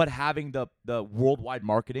mean, but having the worldwide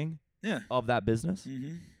marketing Yeah. of that business.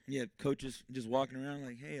 Mm-hmm. Yeah. Coaches just walking around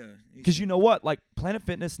like, hey, Because you know what? Like Planet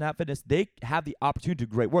Fitness, Snap Fitness, they have the opportunity to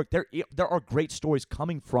do great work. There are great stories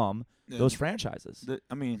coming from yeah. those franchises.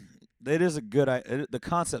 I mean, that is a good. The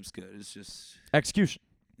concept's good. It's just Execution.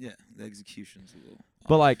 yeah, the execution's a little.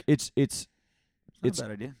 But off. like it's it's it's- not a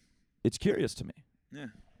bad idea. it's curious to me. Yeah.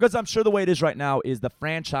 Because I'm sure the way it is right now is the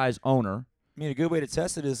franchise owner. I mean, a good way to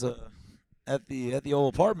test it is at the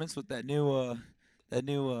old apartments with that new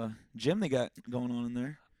gym they got going on in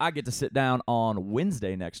there. I get to sit down on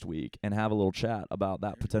Wednesday next week and have a little chat about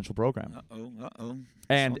that potential program. Uh-oh.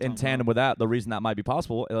 And in tandem with that, the reason that might be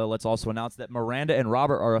possible, let's also announce that Miranda and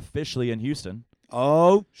Robert are officially in Houston.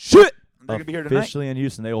 Oh, shit. They're going to be here tonight. Officially in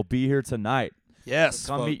Houston. They will be here tonight. Yes,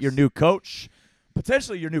 So come folks. meet your new coach.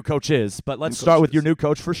 Potentially your new coaches, but let's start with your new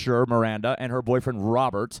coach for sure, Miranda, and her boyfriend,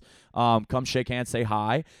 Robert. Come shake hands, say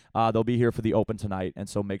hi. They'll be here for the Open tonight, and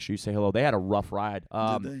so make sure you say hello. They had a rough ride.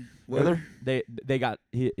 Did they? Weather? They got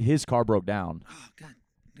his car broke down Oh,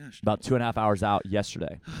 gosh. about 2.5 hours out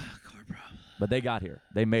yesterday, Car problem. but they got here.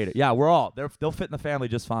 They made it. Yeah, they'll fit in the family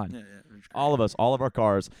just fine. Yeah. All of us, all of our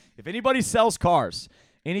cars. If anybody sells cars,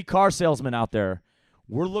 any car salesman out there,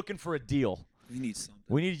 we're looking for a deal. We need something.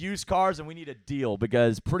 We need used cars and we need a deal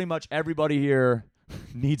because pretty much everybody here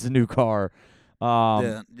needs a new car.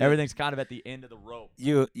 Yeah. Everything's kind of at the end of the rope.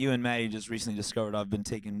 You and Maddie just recently discovered I've been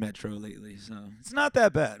taking Metro lately, so it's not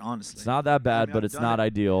that bad, honestly. It's not that bad, mean, but I've it's done not it.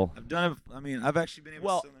 ideal. I've done it. I mean, I've actually been able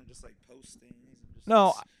Well- to sit there and just like post things. And just, No,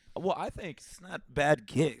 it's, well, I think not a bad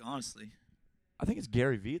gig, honestly. it's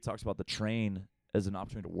Gary Vee that talks about the train as an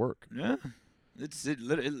opportunity to work. Yeah, it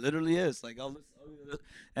literally is. Like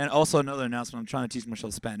and also another announcement. I'm trying to teach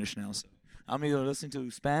myself Spanish now, so I'm either listening to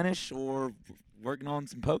Spanish or working on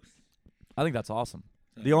some posts. I think that's awesome.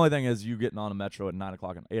 So The only thing is you getting on a metro at 9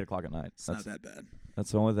 o'clock and 8 o'clock at night. it's not that bad.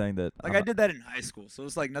 That's the only thing that Like I did that in high school, so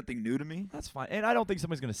it's like nothing new to me. That's fine, and I don't think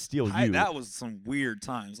somebody's gonna steal you. That was some weird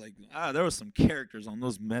times. Like there was some characters on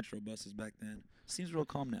those Metro buses back then. Seems real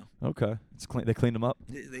calm now. Okay, it's clean. They cleaned them up.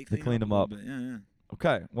 They cleaned them a little up. bit. Yeah.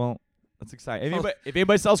 Okay, well, that's exciting. If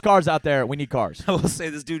anybody sells cars out there, we need cars. I will say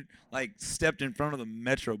this dude like stepped in front of the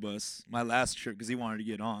Metro bus my last trip because he wanted to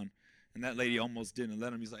get on, and that lady almost didn't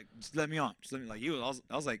let him. He's like, "Just let me on. Just let me." Like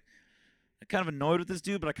I was like, I'm kind of annoyed with this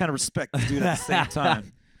dude, but I kind of respect this dude at the same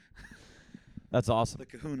time. That's awesome. The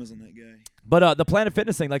kahunas on that guy. But the Planet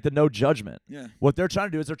Fitness thing, like the no judgment. Yeah. What they're trying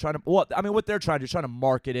to do is what they're trying to do is trying to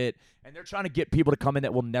market it, and they're trying to get people to come in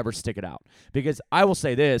that will never stick it out. Because I will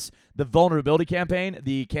say this, the vulnerability campaign,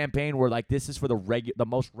 the campaign where like this is for the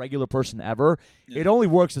most regular person ever, Yeah. it only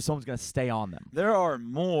works if someone's going to stay on them. There are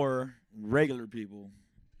more regular people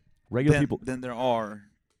Regular than there are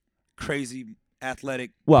crazy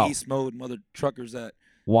athletic Well- beast mode mother truckers that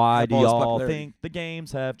Why have do all this y'all popularity. think the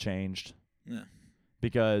games have changed? yeah.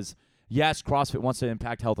 Because yes, CrossFit wants to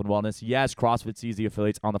impact health and wellness. Yes, CrossFit sees the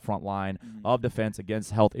affiliates on the front line of defense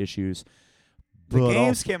against health issues. The But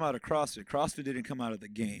games also- came out of CrossFit. CrossFit didn't come out of the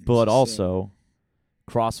games. But so- also,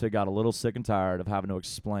 CrossFit got a little sick and tired of having to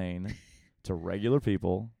explain to regular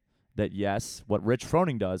people that yes, what Rich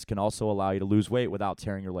Froning does can also allow you to lose weight without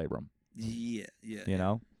tearing your labrum. Yeah. You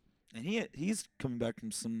know? And he's coming back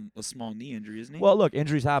from a small knee injury, isn't he? Well, look,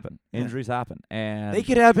 injuries happen. Yeah. Injuries happen. And they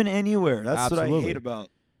could happen anywhere. That's what I Absolutely. hate about.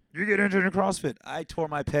 You get injured in CrossFit. I tore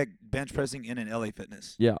my pec bench pressing in an LA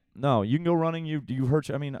Fitness. yeah, no, you can go running. You hurt.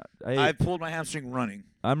 I mean, I pulled my hamstring running.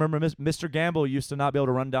 I remember Mr. Gamble used to not be able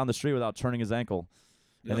to run down the street without turning his ankle,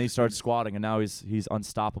 and then he started squatting, and now he's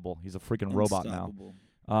unstoppable. He's a freaking robot now. Unstoppable.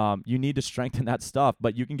 You need to strengthen that stuff,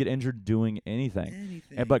 but you can get injured doing anything.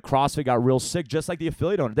 Anything. But CrossFit got real sick, just like the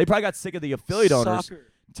affiliate owner. They probably got sick of the affiliate owners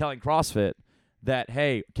Soccer. telling CrossFit that,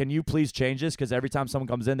 hey, can you please change this? Because every time someone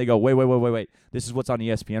comes in, they go, wait. This is what's on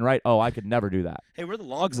ESPN, right? Oh, I could never do that. Hey, where the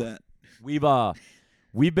logs at?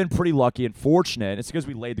 We've been pretty lucky and fortunate. It's because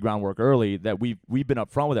we laid the groundwork early that we've been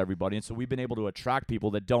upfront with everybody, and so we've been able to attract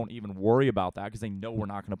people that don't even worry about that because they know we're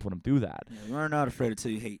not going to put them through that. Yeah, we're not afraid to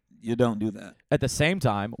tell you, hey, you don't do that. At the same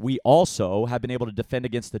time, we also have been able to defend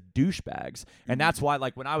against the douchebags. And that's why,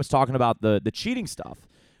 like, when I was talking about the cheating stuff,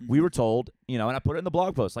 we were told, and I put it in the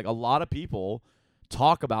blog post, like, a lot of people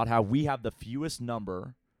talk about how we have the fewest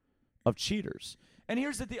number of cheaters. And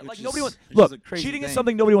here's the deal. Which Like, is- nobody wants... which Look, is a crazy cheating is thing.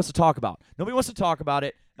 something nobody wants to talk about. Nobody wants to talk about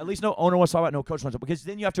it. At least no owner wants to talk about it, no coach wants to, because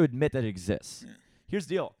then you have to admit that it exists. Yeah. Here's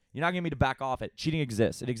the deal. You're not getting me to back off it. Cheating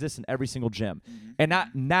exists. It exists in every single gym. Mm-hmm. And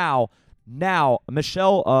not now,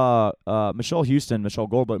 Michelle Houston, Michelle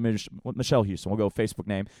Goldberg, Michelle Houston, we'll go Facebook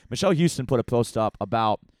name. Michelle Houston put a post up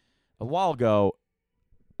about a while ago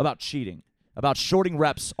about cheating, about shorting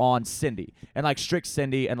reps on Cindy and like strict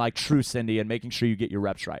Cindy and like true Cindy and making sure you get your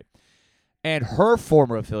reps right. And her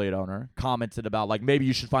former affiliate owner commented about like maybe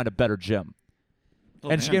you should find a better gym.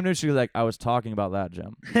 And she came to me, she was like, I was talking about that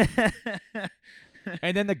gym.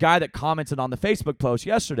 And then the guy that commented on the Facebook post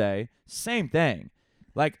yesterday, same thing.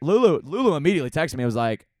 Like Lulu immediately texted me and was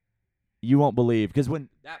like, you won't believe. Because when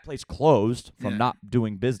that place closed from Yeah. not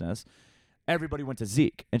doing business, everybody went to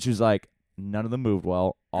Zeke. And she was like, none of them moved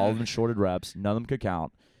well. All of them shorted reps. None of them could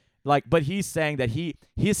count. Like, but he's saying that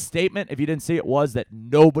his statement, if you didn't see it, was that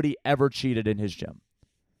nobody ever cheated in his gym.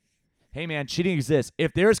 hey, man, cheating exists.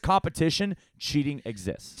 If there's competition, cheating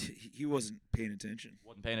exists. He wasn't paying attention.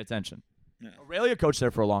 Wasn't paying attention. No. Aurelia coached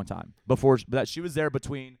there for a long time before that. She was there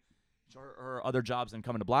between her other jobs and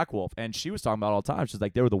coming to Black Wolf, and she was talking about it all the time. She's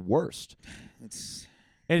like, they were the worst.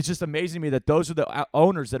 And it's just amazing to me that those are the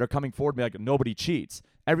owners that are coming forward and be like, nobody cheats.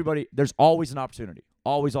 Everybody, there's always an opportunity.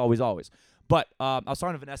 Always, always, always. But I was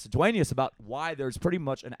talking to Vanessa Duenas about why there's pretty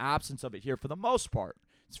much an absence of it here for the most part.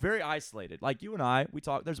 It's very isolated. Like you and I, we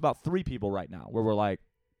talk. There's about 3 people right now where we're like,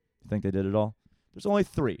 you think they did it all? There's only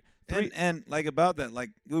 3. And like about that,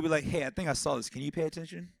 like we'll be like, hey, I think I saw this. Can you pay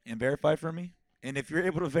attention and verify for me? And if you're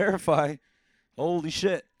able to verify, holy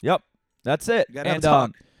shit. Yep, that's it. You gotta have And a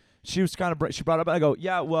talk. she was kind of she brought it up. I go,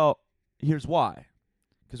 yeah, well, here's why,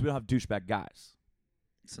 because we don't have douchebag guys.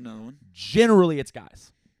 It's another one. Generally, it's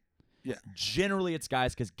guys. Yeah. Generally, it's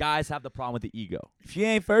guys because guys have the problem with the ego. If you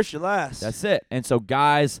ain't first, you're last. That's it. And so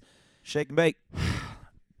guys, Shake and bake.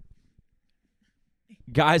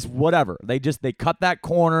 whatever. They cut that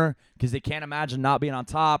corner because they can't imagine not being on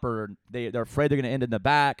top, or they're afraid they're going to end in the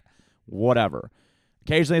back. Whatever.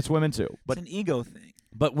 Occasionally, it's women too. But It's an ego thing.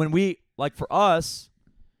 But when we, like for us,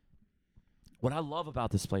 what I love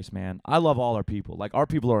about this place, man, I love all our people. Like our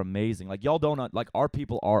people are amazing. Like y'all don't, like our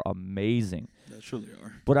people are amazing. They truly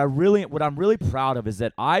are. But what I'm really proud of is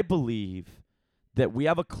that I believe that we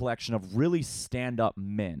have a collection of really stand-up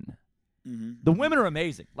men. Mm-hmm. The women are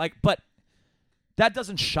amazing. Like, but that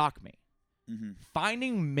doesn't shock me. Mm-hmm.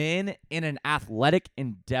 Finding men in an athletic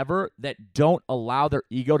endeavor that don't allow their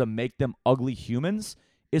ego to make them ugly humans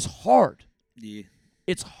is hard. Yeah,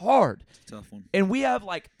 It's hard. it's a tough one. And we have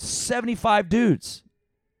like 75 dudes.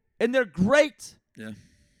 And they're great. Yeah.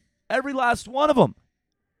 Every last one of them.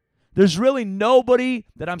 There's really nobody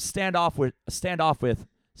that I'm standoffish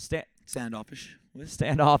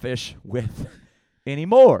with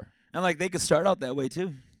anymore. And like they could start out that way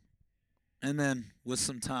too, and then with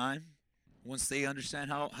some time, once they understand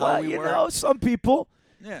how Well, we you work, know, some people.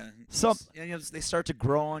 yeah, some- they start to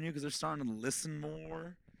grow on you because they're starting to listen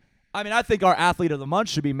more. I mean, I think our athlete of the month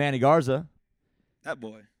should be Manny Garza. That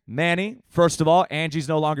boy. Manny, first of all, Angie's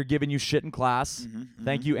no longer giving you shit in class. Mm-hmm,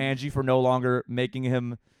 Thank you, Angie, for no longer making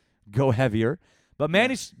him go heavier. But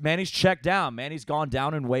Manny's checked down. Manny's gone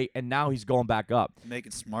down in weight, and now he's going back up.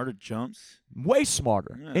 Making smarter jumps. Way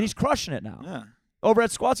smarter. Yeah. And he's crushing it now. Yeah, Over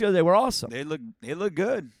at Squats the other day, we're awesome. they look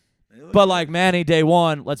good. But like Manny, day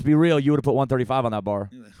one, let's be real, you would have put 135 on that bar.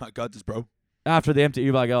 I got this, bro. After the empty,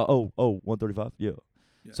 you're like, oh, 135? Yeah.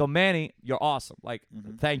 Yeah. So Manny, you're awesome. Like,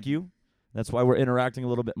 Mhm. thank you. That's why we're interacting a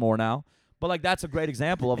little bit more now. But like, that's a great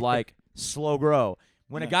example of like slow grow.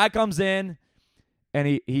 When a Yeah. guy comes in and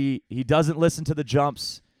he doesn't listen to the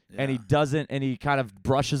jumps, and he kind of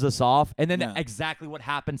brushes us off, and then Yeah. exactly what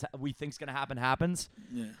happens, we think's gonna happens.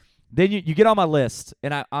 Yeah. Then you get on my list,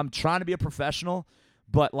 and I'm trying to be a professional,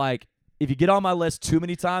 but like if you get on my list too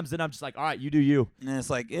many times, then I'm just like, all right, you do you. And it's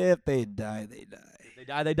like if they die, they die. They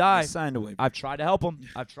die, they die. I signed away. I've tried to help them.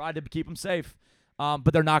 I've tried to keep them safe, but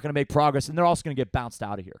they're not going to make progress, and they're also going to get bounced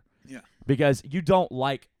out of here. Yeah. Because you don't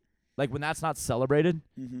like when that's not celebrated,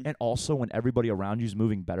 Mm-hmm. and also when everybody around you is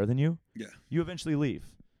moving better than you, Yeah. you eventually leave.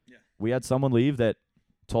 Yeah. We had someone leave that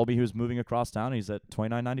told me he was moving across town. And he's at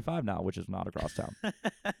 $29.95 now, which is not across town.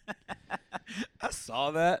 I saw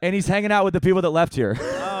that. And he's hanging out with the people that left here.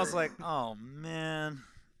 I was like, oh man.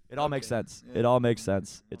 It all makes Okay. sense. Yeah. It all makes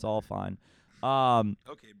sense. It's all fine.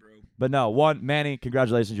 Okay, bro. But no, Manny,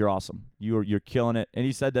 congratulations, you're awesome. You're killing it. And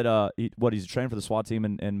he said that he's trained for the SWAT team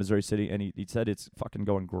in Missouri City, and he said it's fucking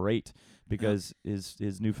going great because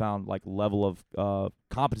his newfound like level of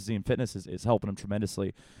competency and fitness is helping him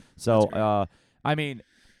tremendously. So That's great. I mean,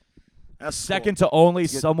 That's second to only Good.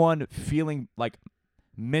 someone feeling like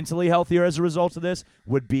mentally healthier as a result of this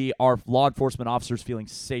would be our law enforcement officers feeling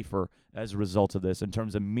safer as a result of this in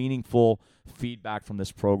terms of meaningful feedback from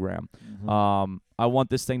this program. Mhm. I want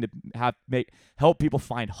this thing to help people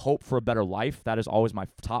find hope for a better life. That is always my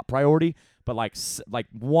top priority. But like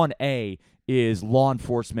 1A is law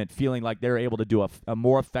enforcement feeling like they're able to do a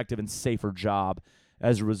more effective and safer job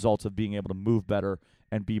as a result of being able to move better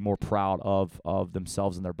and be more proud of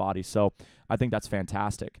themselves and their bodies. So I think that's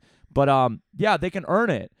fantastic. But yeah, they can earn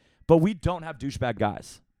it. But we don't have douchebag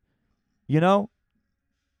guys. You know?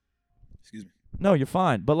 Excuse me. No, you're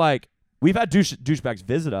fine. But like, we've had douchebags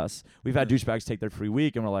visit us. We've had douchebags take their free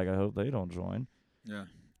week, and we're like, I hope they don't join. Yeah.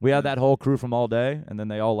 We had that whole crew from all day, and then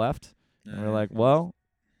they all left. And we're Yeah. like, well,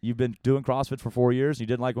 you've been doing CrossFit for 4 years. You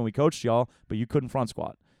didn't like when we coached y'all, but you couldn't front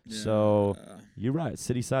squat. So Yeah. you're right.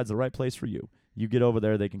 City side's the right place for you. You get over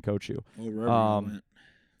there, they can coach you. Well, wherever you went.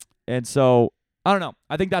 And so I don't know.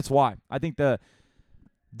 I think that's why. I think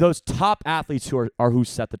those top athletes who are who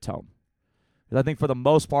set the tone. I think for the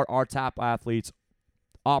most part, our top athletes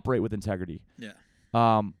operate with integrity. Yeah.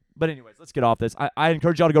 But anyways, let's get off this. I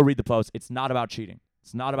encourage y'all to go read the post. It's not about cheating.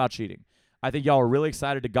 It's not about cheating. I think y'all are really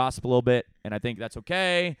excited to gossip a little bit, and I think that's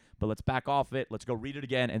okay, but let's back off it. Let's go read it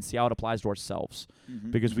again and see how it applies to ourselves,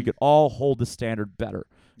 because we could all hold the standard better,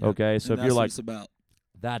 okay? So and if you're like, it's about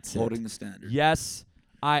that's holding it. the standard. Yes,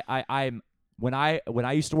 I'm when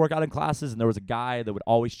I used to work out in classes and there was a guy that would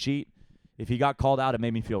always cheat, if he got called out, it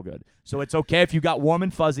made me feel good. So it's okay if you got warm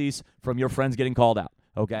and fuzzies from your friends getting called out,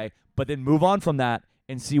 okay? But then move on from that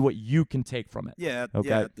and see what you can take from it. Yeah, Okay.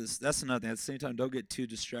 yeah. That's another thing. At the same time, don't get too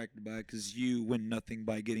distracted by it, because you win nothing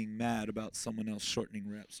by getting mad about someone else shortening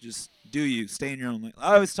reps. Just do you. Stay in your own lane.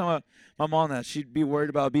 I always tell my mom that she'd be worried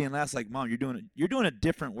about being last. Like, Mom, you're doing a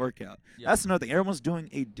different workout. Yeah. That's another thing. Everyone's doing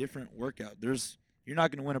a different workout. You're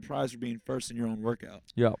not going to win a prize for being first in your own workout.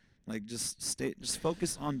 Yeah. Like, just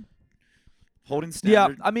focus on holding Yeah,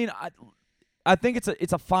 standard. I mean, I think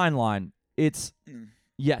it's a fine line. It's Mm.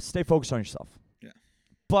 yes, stay focused on yourself. Yeah.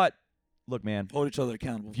 But look, man, Hold each other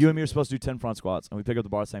accountable. if you and me are supposed to do 10 front squats and we pick up the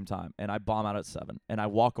bar at the same time and I bomb out at 7 and I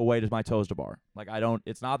walk away to my toes to bar, like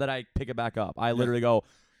it's not that I pick it back up. I literally go,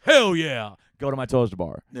 hell yeah, go to my toes to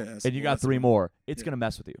bar. Yeah, And you got 3 more. It's going to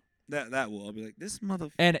mess with you. That will. I'll be like, this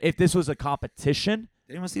motherfucker. And if this was a competition,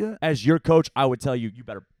 Did anyone see that? as your coach, I would tell you, you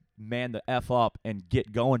better man the F up and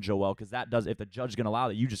get going, Joel, because if the judge is going to allow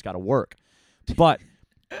that, you just got to work. But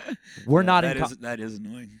we're not that is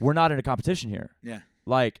annoying. we're not in a competition here. Yeah.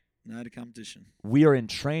 Like, Not a competition. we are in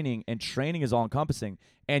training, and training is all encompassing,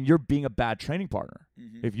 and you're being a bad training partner.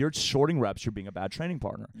 Mhm. If you're shorting reps, you're being a bad training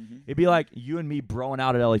partner. Mhm. It'd be like you and me broing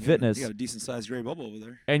out at LA Fitness, You got a decent sized gray bubble over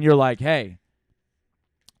there. and you're like, hey,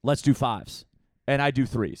 let's do 5s, and I do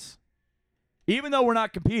 3s. Even though we're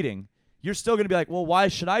not competing, you're still going to be like, well, why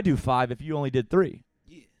should I do 5 if you only did 3?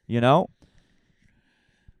 Yeah. You know?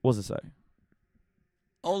 What does it say?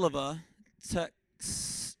 Oliva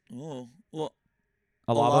Tex. Oh, well.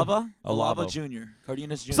 Alava? Alava Jr.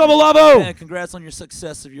 Cardenas Jr. What's up, Alavo? Man, congrats on your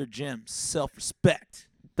success of your gym. Self-respect.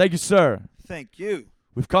 Thank you, sir. Thank you.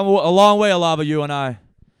 We've come a long way, Alava, you and I.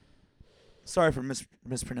 Sorry for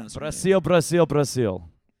mispronouncing. Brazil.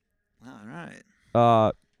 All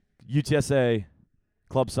right. UTSA,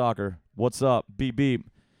 club soccer. What's up? Beep, beep.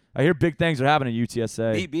 I hear big things are happening at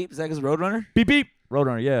UTSA. Beep beep. Is that because Roadrunner? Beep, beep.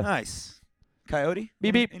 Roadrunner, yeah. Nice. Coyote?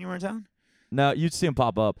 Beep, beep. Anywhere in town? No, you'd see him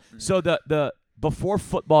pop up. So the before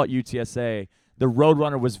football at UTSA, the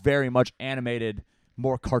Roadrunner was very much animated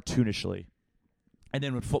more cartoonishly. And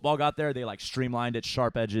then when football got there, they like streamlined it,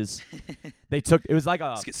 sharp edges. It was like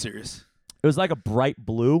Let's get serious. a bright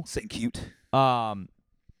blue. Saying cute.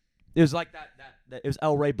 It was like that it was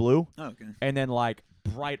El Rey blue, Oh, okay. and then like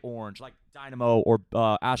bright orange, like Dynamo or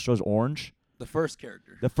Astros orange. The first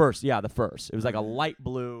character. The first. It was like a light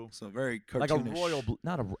blue, So very cartoonish. like a royal blue.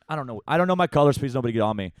 I don't know my colors. Please, nobody get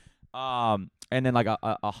on me. And then like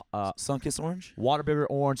a Sun-kissed orange? water bigger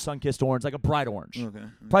orange, sun-kissed orange, like a bright orange. Okay.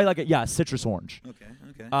 Probably like a citrus orange. Okay.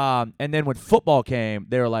 And then when football came,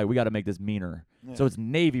 they were like, we got to make this meaner. So Yeah. it's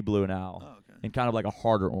navy blue now, Oh, okay. and kind of like a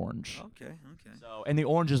harder orange. Okay. So, and the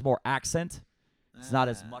orange is more accent. It's not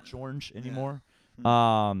as Ah. much orange Yeah. anymore.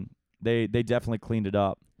 Hmm. They definitely cleaned it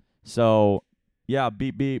up. So, yeah,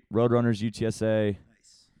 beep beep, Roadrunners, UTSA,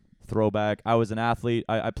 Nice. throwback. I was an athlete.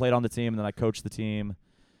 I played on the team, and then I coached the team.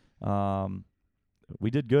 We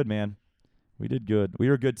did good, man. We did good. We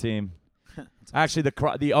were a good team. Actually,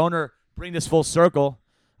 the owner, bring this full circle.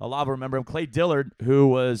 A lot of remember him, Clay Dillard, who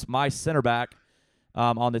was my center back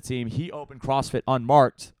on the team. He opened CrossFit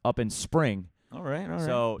Unmarked up in spring. All right.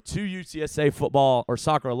 So 2 UTSA football or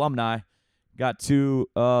soccer alumni got 2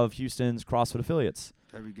 of Houston's CrossFit affiliates.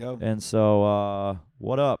 There we go. And so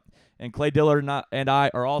what up? And Clay Dillard and I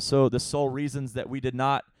are also the sole reasons that we did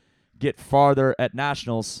not get farther at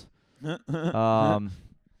nationals. In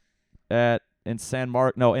San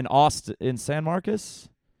Marcos.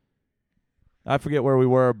 I forget where we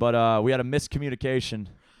were, but we had a miscommunication,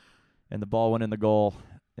 and the ball went in the goal.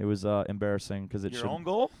 It was embarrassing because it Your should own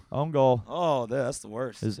goal? own goal. Oh, that's the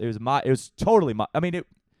worst. It was totally my. I mean it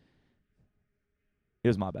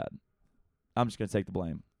was my bad. I'm just gonna take the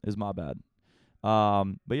blame. It was my bad.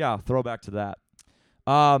 But yeah, throwback to that.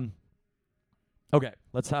 Okay,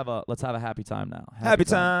 let's have a happy time now. Happy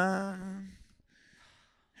time.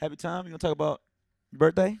 Happy time. You gonna talk about your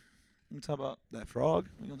birthday? You gonna talk about that frog?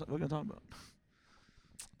 What we gonna talk about?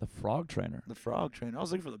 The frog trainer. The frog trainer. I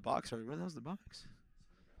was looking for the box earlier. Where the hell's the box?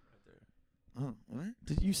 Oh, what?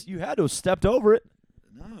 Did you had to have stepped over it?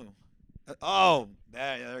 No. Oh,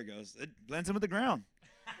 there it goes. It blends in with the ground.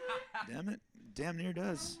 Damn it. Damn near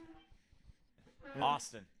does.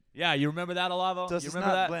 Austin. Yeah, you remember that, Alavo? Does You it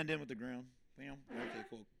remember not that? blend in with the ground? Bam. Okay,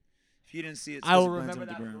 cool. If you didn't see it, it's I 'cause will it blends remember into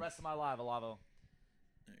that the for the ground. rest of my life, Alavo.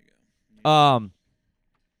 There you go.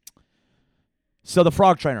 So the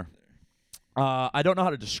frog trainer. I don't know how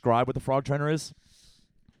to describe what the frog trainer is.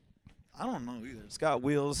 I don't know either. It's got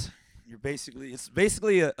wheels. It's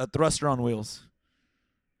basically a thruster on wheels.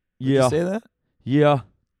 Would you say that? Yeah.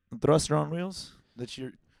 A thruster on wheels?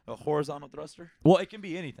 A horizontal thruster? Well, it can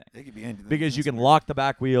be anything It could be anything. because you That's can weird. lock the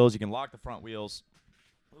back wheels, you can lock the front wheels.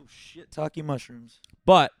 Oh shit, talkie mushrooms.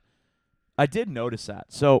 But I did notice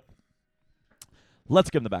that. So let's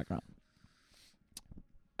give them the background.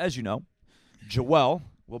 As you know, Joelle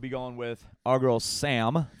will be going with our girl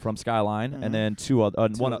Sam from Skyline, Mhm. and then two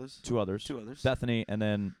others, Two others. Bethany and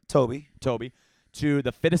then Toby Toby, to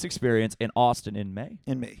the fitness experience in Austin in May.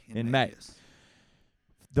 in May. In May. Yes.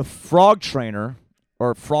 The Frog Trainer,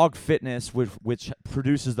 or Frog Fitness, which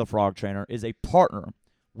produces the Frog Trainer, is a partner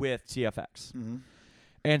with TFX. Mm-hmm.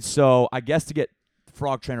 And so I guess to get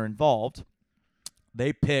Frog Trainer involved,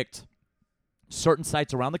 they picked certain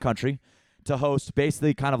sites around the country to host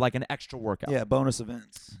basically kind of like an extra workout. Yeah, bonus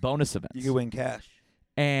events. Bonus events. You can win cash.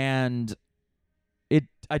 And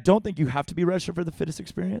I don't think you have to be registered for the fitness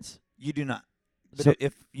experience. You do not. But So-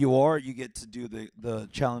 if you are, you get to do the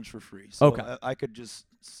challenge for free. So Okay. I could just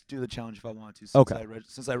do the challenge if I wanted to. Okay.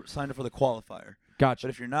 Since I signed up for the qualifier. Gotcha. But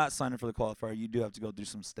if you're not signed up for the qualifier, you do have to go through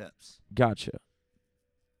some steps. Gotcha.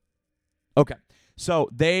 Okay. So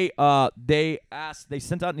they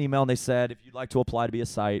sent out an email and they said, if you'd like to apply to be a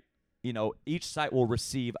site, each site will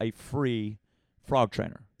receive a free frog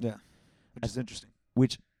trainer. Yeah, which is interesting.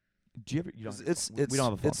 Which do you ever? You don't. We don't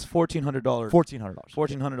have a phone. It's $1,400. $1,400.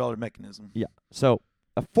 $1,400 mechanism. Yeah. So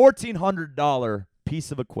a $1,400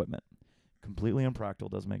 piece of equipment, completely impractical.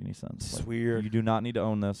 Doesn't make any sense. It's weird. You do not need to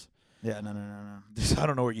own this. Yeah, no. I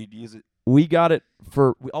don't know where you'd use it. We got it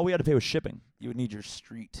for all we had to pay was shipping. You would need your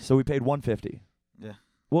street. So we paid $150. Yeah.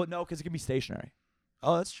 Well, no, because it can be stationary.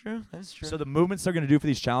 Oh, that's true. That's true. So the movements they're going to do for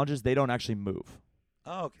these challenges, they don't actually move.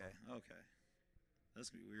 Oh, okay. That's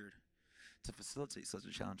gonna be weird. To facilitate such a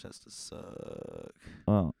challenge has to suck.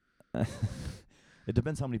 Oh. It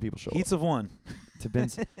depends how many people show Heats of one.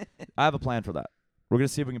 Depends. I have a plan for that. We're going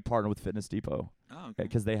to see if we can partner with Fitness Depot Oh, okay.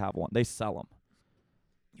 because they have one. They sell them.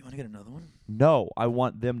 You want to get another one? No, I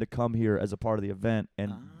want them to come here as a part of the event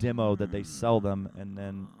and demo that they sell them, and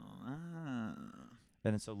then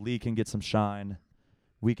so Lee can get some shine.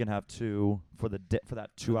 We can have two for for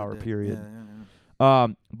that 2-hour period. Yeah.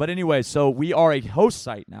 But anyway, so we are a host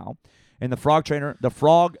site now, and the Frog Trainer, the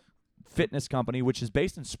Frog Fitness Company, which is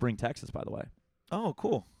based in Spring, Texas, by the way. Oh,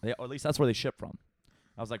 cool. Or at least that's where they ship from.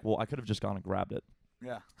 I was like, well, I could have just gone and grabbed it.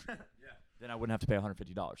 Yeah. Then I wouldn't have to pay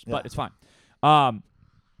 $150. Yeah. But it's fine.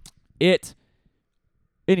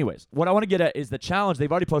 Anyways, what I want to get at is the challenge.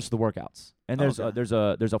 They've already posted the workouts, and there's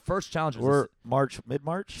Okay. a first challenge. We're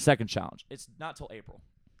mid-March? second challenge. It's not till April.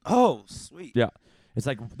 Oh, sweet. Yeah, it's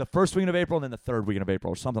like the first weekend of April and then the third weekend of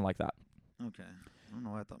April or something like that. Okay. I don't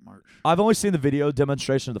know why I thought March. I've only seen the video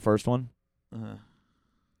demonstration of the first one.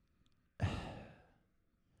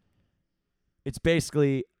 It's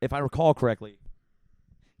basically, if I recall correctly,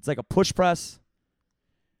 it's like a push press,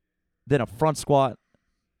 then a front squat,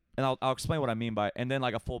 and I'll explain what I mean by it, and then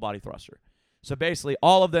like a full body thruster. So basically,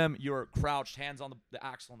 all of them, you're crouched, hands on the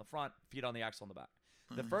axle on the front, feet on the axle on the back.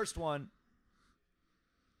 The first one,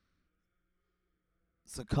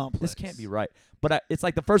 It's a complex. this can't be right, but it's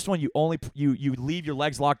like the first one, you leave your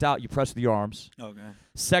legs locked out, you press with your arms. Okay.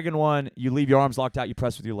 Second one, you leave your arms locked out, you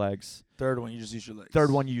press with your legs. Third one, you just use your legs.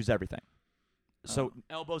 Third one, you use everything. So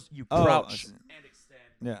elbows, you Oh, I crouch see. and extend.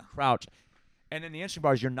 Yeah. Crouch. And then the inching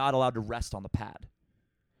bars, you're not allowed to rest on the pad.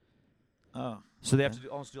 Oh. So they have okay. to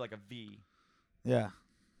almost do like a V. Yeah.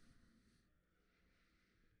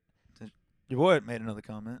 Your boy made another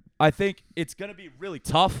comment. I think it's going to be really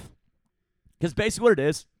tough because basically what it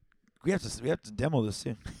is, We have to demo this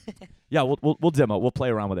too. yeah, we'll demo. We'll play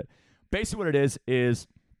around with it. Basically what it is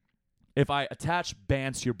if I attach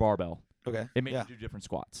bands to your barbell, Okay. it makes yeah. you do different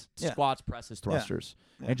squats. Yeah. Squats, presses, thrusters.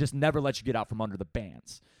 Yeah. And just never let you get out from under the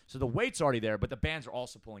bands. So the weight's already there, but the bands are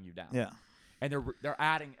also pulling you down. Yeah. And they're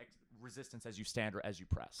adding resistance as you stand or as you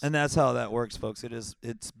press. And that's how that works, folks.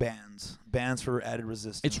 It's bands for added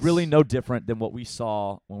resistance. It's really no different than what we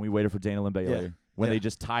saw when we waited for Dana Lynn Bailey, Yeah. when Yeah. they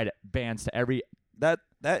just tied bands to every. that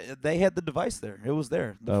they had the device there. It was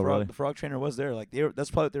there. Really? The frog trainer was there. Like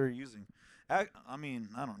that's probably what they were using. I mean,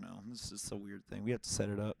 I don't know. This is a weird thing. We have to set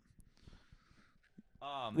it up.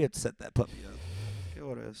 We have to set that puppy up. Okay,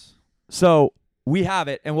 what is? So we have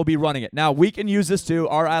it, and we'll be running it. Now, we can use this too.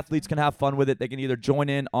 Our athletes can have fun with it. They can either join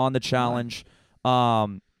in on the challenge, but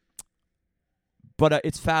But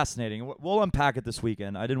it's fascinating. We'll unpack it this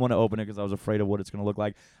weekend. I didn't want to open it because I was afraid of what it's going to look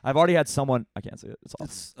like. I've already had someone. I can't say it. It's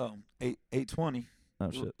awesome. It's 8:20.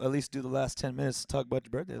 Oh shit. At least do the last 10 minutes to talk about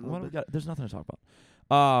your birthday a little What do we bit. got? There's nothing to talk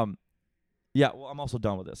about. Yeah. Well, I'm also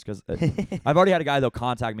done with this because I've already had a guy though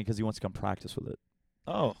contact me because he wants to come practice with it.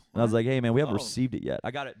 Oh. And I was like, hey man, we haven't Oh. received it yet. I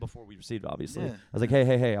got it before we received it, obviously. Yeah. I was like,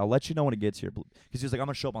 hey, I'll let you know when it gets here. Because he was like, I'm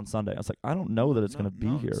gonna show up on Sunday. I was like, I don't know that it's gonna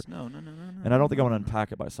be here, No. and I don't think I'm gonna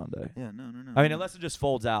unpack it by Sunday. Yeah, no. I mean, unless it just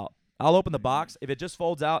folds out. I'll open the box. If it just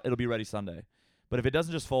folds out, it'll be ready Sunday. But if it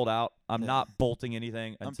doesn't just fold out, I'm Yeah. not bolting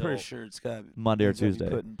anything I'm until pretty sure it's got Monday or Tuesday.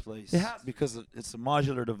 put in place. It has- because it's a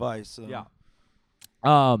modular device. So. Yeah.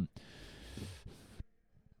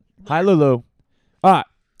 Hi, Lulu. All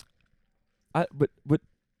right. But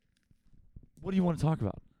what do you want to talk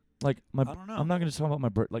about? Like my, I don't know. I'm not gonna talk about my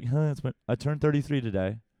birth. Like, I turned 33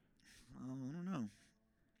 today. I don't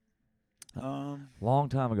know. Long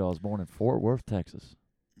time ago, I was born in Fort Worth, Texas,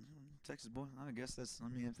 Texas boy. I guess that's. I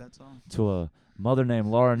mean, if that's all. to a mother named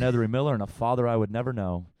Laura Nethery Miller and a father I would never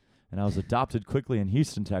know. And I was adopted quickly in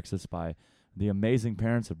Houston, Texas, by the amazing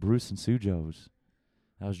parents of Bruce and Sue Joes.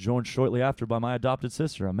 I was joined shortly after by my adopted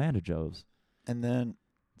sister, Amanda Joes. And then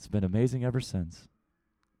It's been amazing ever since.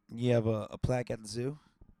 you have a plaque at the zoo.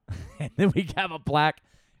 And then we have a plaque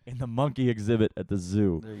in the monkey exhibit at the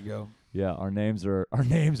zoo. There you go. Yeah, our names are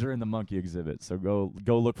in the monkey exhibit. So go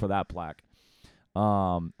look for that plaque.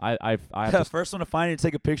 I have to, First one to find it,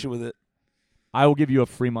 take a picture with it. I will give you a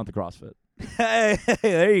free month of CrossFit. Hey,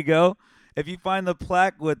 there you go. If you find the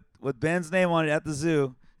plaque with Ben's name on it at the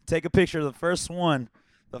zoo, take a picture of the first one.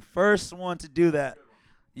 The first one to do that.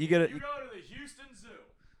 You get it. go to the Houston Zoo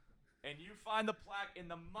and you find the plaque in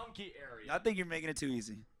the monkey area. I think you're making it too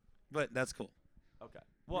easy, but that's cool. Okay.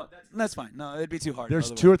 Well, That's fine. No, it'd be too hard. there's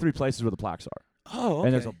otherwise. 2 or 3 places where the plaques are. Oh, okay.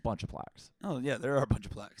 And there's a bunch of plaques. Oh, yeah, there are a bunch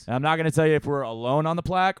of plaques. And I'm not going to tell you if we're alone on the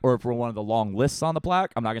plaque or if we're one of the long lists on the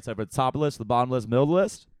plaque. I'm not going to tell you if we're the top of the list, the bottom list, middle of the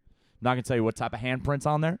list. I'm not going to tell you what type of handprints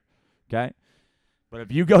on there. Okay? But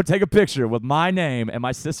if you go take a picture with my name and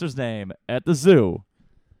my sister's name at the zoo,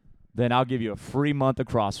 then I'll give you a free month of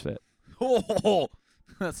CrossFit. Oh,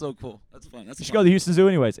 that's so cool. That's fun. That's You should fun. go to the Houston Zoo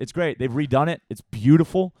anyways. It's great. They've redone it. It's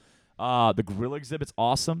beautiful. The gorilla exhibit's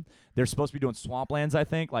awesome. They're supposed to be doing swamplands, I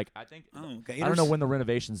think. Oh, gators. I don't know when the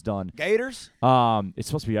renovation's done. Gators. It's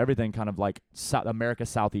supposed to be everything kind of like America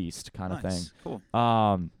Southeast kind of thing. Nice. Cool.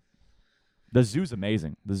 The zoo's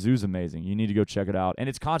amazing. The zoo's amazing. You need to go check it out. And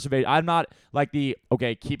it's conservation. I'm not like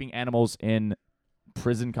keeping animals in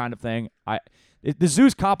prison kind of thing. The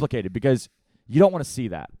zoo's complicated because you don't want to see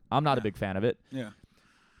that. I'm not a Yeah. big fan of it. Yeah.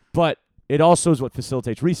 But it also is what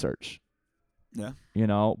facilitates research. Yeah. You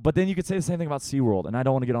know? But then you could say the same thing about SeaWorld, and I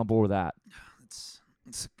don't want to get on board with that. It's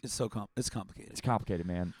it's complicated. It's complicated,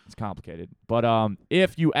 man. It's complicated. But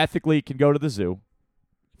if you ethically can go to the zoo,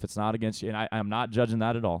 if it's not against you, and I'm not judging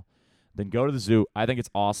that at all, then go to the zoo. I think it's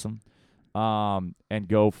awesome. And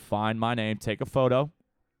go find my name, take a photo.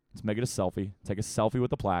 Let's make it a selfie. Take a selfie with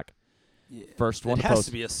the plaque. Yeah. First one It to has post.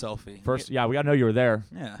 to be a selfie. First, yeah, we got to know you were there,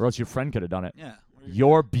 Yeah. or else your friend could have done it. Yeah.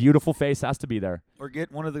 Your beautiful face has to be there. Or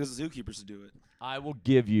get one of the zookeepers to do it. I will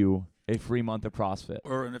give you a free month of CrossFit.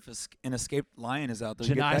 Or if an escaped lion is out there,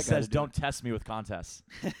 get that Janai guy says, to do don't test me with contests.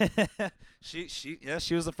 it.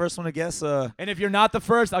 she was the first one to guess. And if you're not the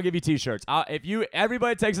first, I'll give you T-shirts.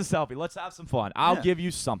 Everybody takes a selfie. Let's have some fun. I'll Yeah. give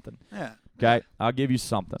you something. Yeah. Okay? I'll give you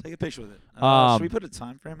something. Take a picture with it. Um, Should we put a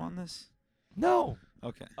time frame on this? No.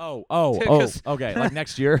 Okay. Oh. 'Cause- Okay, like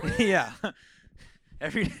next year. Yeah.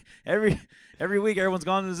 Every week, everyone's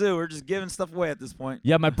gone to the zoo. We're just giving stuff away at this point.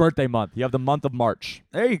 You have my birthday month. You have the month of March.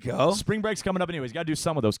 There you go. Spring break's coming up anyways. You got to do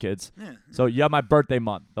some of those kids. Yeah. So you have my birthday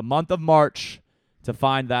month. The month of March to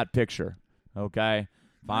find that picture. Okay?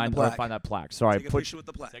 Find the plaque. Find that plaque. Sorry. Take a picture with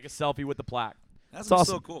the plaque. Take a selfie with the plaque. That's It's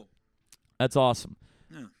awesome. so cool. That's awesome.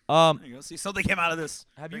 Yeah. There you go. See, something came out of this.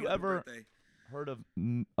 Have Bring you up your ever birthday. heard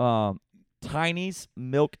of Tiny's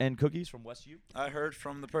Milk and Cookies from West U? I heard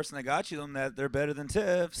from the person that got you them that they're better than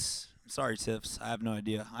Tiff's. Sorry, Tiff's. I have no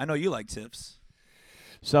idea. I know you like Tiff's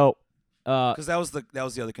So, because that was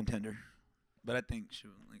the other contender. But I think she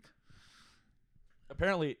was like.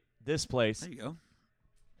 apparently this place. There you go.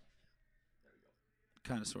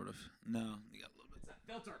 Kind of, sort of. No, you got a little bit.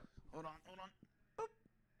 Filter. Hold on.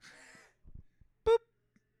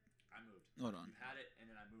 I moved. Hold on. You had it, and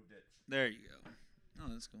then I moved it. There you go. Oh,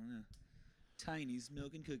 that's cool. Yeah. Tiny's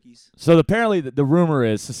milk and cookies. So apparently the rumor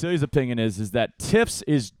is, Cecilia's opinion is that Tiff's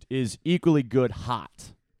is equally good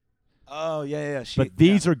hot. Oh yeah. But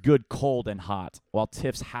these are good cold and hot, while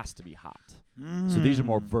Tiff's has to be hot. So these are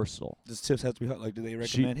more versatile. Does Tiff's have to be hot? Like, do they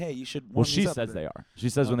recommend? Hey, you should. Well, she says they are. She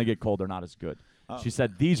says when they get cold, they're not as good. She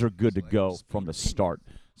said these are good to go from the start.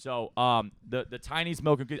 So the Tiny's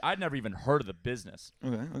milk and cookies, I'd never even heard of the business.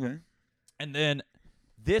 Okay. And then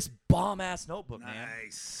this bomb-ass notebook, man.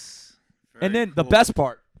 Nice. And then the cool. best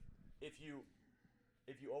part, if you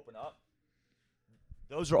open up,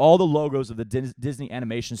 those are all the logos of the Disney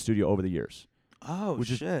Animation Studio over the years. Oh, Which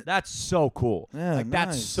shit. is that's so cool. Yeah, like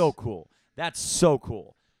that's nice. so cool. That's so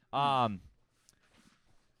cool. I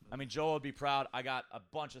mean, Joel would be proud. I got a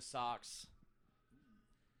bunch of socks.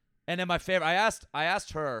 And then my favorite, I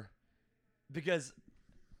asked her, because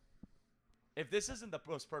if this isn't the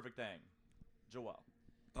most perfect thing, Joel,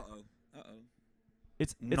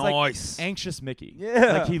 it's like Nice. anxious Mickey.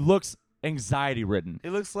 Yeah. Like he looks anxiety ridden.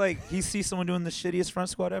 It looks like he sees someone doing the shittiest front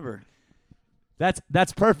squat ever.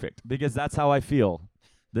 That's perfect because that's how I feel.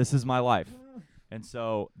 This is my life. And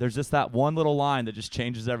so there's just that one little line that just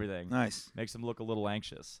changes everything. Nice. Makes him look a little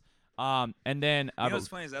anxious. And then You know what's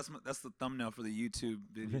funny is that's the thumbnail for the YouTube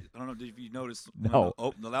video. I don't know if you noticed. When No.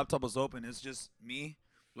 the laptop was open. It's just me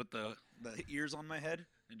with the ears on my head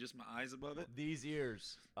and just my eyes above it. these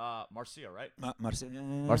ears, Marcia, right? Marcia.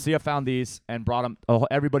 Marcia found these and brought them. Oh,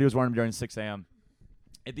 everybody was wearing them during 6 a.m.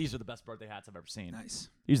 And these are the best birthday hats I've ever seen. Nice.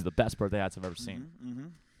 These are the best birthday hats I've ever seen. Mm-hmm.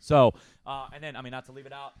 So, and then, I mean, not to leave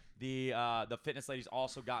it out, the fitness ladies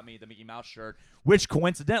also got me the Mickey Mouse shirt, which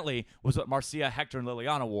coincidentally was what Marcia, Hector, and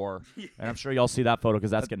Liliana wore. And I'm sure y'all see that photo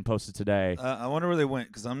because that's getting posted today. I wonder where they went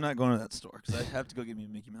because I'm not going to that store because I have to go get me a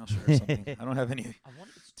Mickey Mouse shirt or something. I don't have any I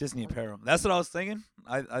wonder if it's Disney apparel. That's what I was thinking.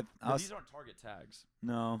 I No, was these aren't Target tags.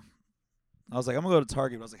 no. I was like, I'm gonna go to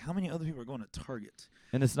Target. But I was like, how many other people are going to Target?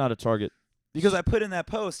 And it's not a Target. Because I put in that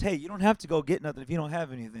post, hey, you don't have to go get nothing if you don't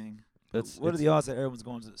have anything. That's What are the odds that everyone's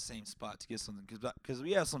going to the same spot to get something? Because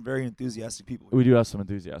we have some very enthusiastic people. We do have some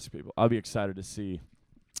enthusiastic people. I'll be excited to see.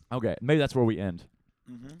 Okay, maybe that's where we end.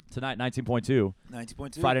 Mm-hmm. Tonight, 19.2.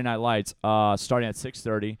 90.2. Friday Night Lights, starting at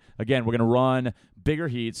 6:30. Again, we're going to run bigger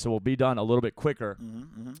heats, so we'll be done a little bit quicker.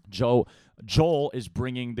 Mm-hmm. Joel is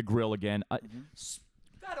bringing the grill again.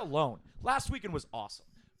 That alone, last weekend was awesome.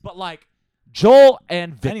 But, like, Joel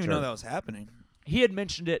and Victor. I didn't even know that was happening. He had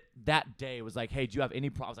mentioned it that day. It was like, hey, do you have any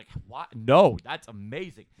problems? I was like, what? No, that's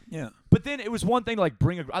amazing. Yeah. But then it was one thing to, like,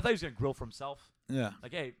 bring a I thought he was going to grill for himself. Yeah.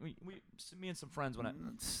 Like, hey, me and some friends when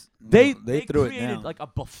They they threw it created down. like a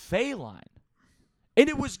buffet line, and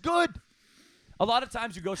it was good. A lot of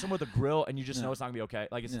times you go somewhere with a grill and you just Yeah. know it's not gonna be okay.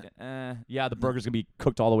 Like it's Yeah. the burger's gonna be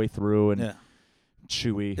cooked all the way through and Yeah.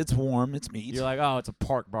 chewy. It's warm. It's meat. You're like, oh, it's a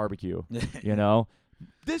park barbecue. You know,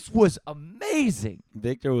 this was amazing.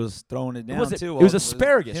 Victor was throwing it down Was it? too. It was Well,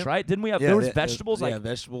 asparagus, him- right? Didn't we have? Yeah, there was it- vegetables. Yeah, Like,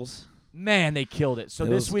 vegetables. man, they killed it. So It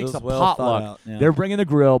this was- week's it a was well thought potluck. out, yeah. They're bringing the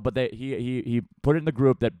grill, but he put it in the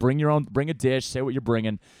group that bring a dish, say what you're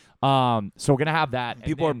bringing. So we're gonna have that. and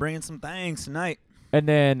People are then- bringing some things tonight. And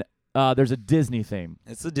then there's a Disney theme.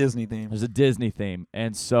 It's a Disney theme. There's a Disney theme.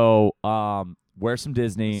 And so wear some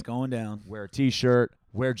Disney, It's going down. wear a T-shirt,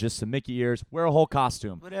 wear just some Mickey ears, wear a whole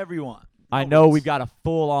costume. Whatever you want. I know we've got a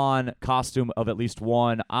full-on costume of at least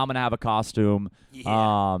one. I'm going to have a costume.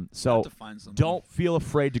 Yeah. So Have to find something. don't feel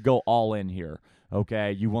afraid to go all in here,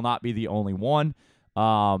 okay? You will not be the only one.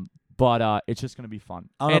 But it's just going to be fun.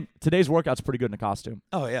 And today's workout's pretty good in a costume.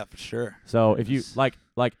 Oh yeah, for sure. So if you like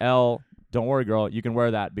Elle, don't worry, girl. You can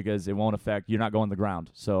wear that because it won't affect. You're not going to the ground.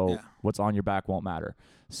 So Yeah. what's on your back won't matter.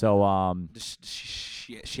 So Did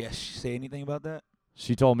she say anything about that?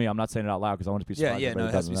 she told me, I'm not saying it out loud because I want to be Yeah, surprised. yeah. if No, it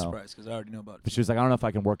everybody has to be doesn't know. surprised because I already know about it. But she was like, I don't know if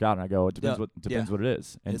I can work out, and I go, it depends Yeah, what it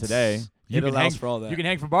is. And It's- today you it can allows hang for all that. You can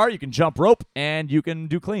hang from bar, you can jump rope, and you can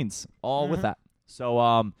do cleans all with Mhm. that.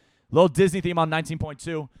 So little Disney theme on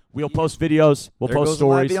 19.2. We'll post videos. We'll There post goes the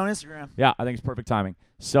live stories. video on Instagram. Yeah, I think it's perfect timing.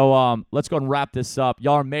 So let's go and wrap this up.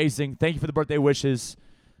 Y'all are amazing. Thank you for the birthday wishes.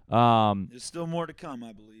 There's still more to come,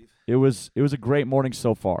 I believe. It was a great morning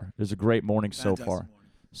so far. It was a great morning so Fantastic far. morning.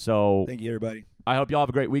 So Thank you, everybody. I hope y'all have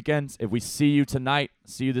a great weekend. If we see you tonight,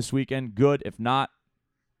 see you this weekend, good. If not,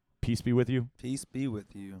 peace be with you. Peace be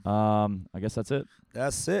with you. I guess that's it.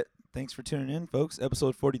 That's it. Thanks for tuning in, folks.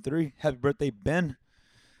 Episode 43. Happy birthday, Ben.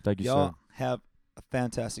 Thank you, Y'all sir. have a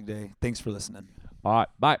fantastic day. Thanks for listening. All right,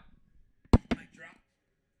 bye.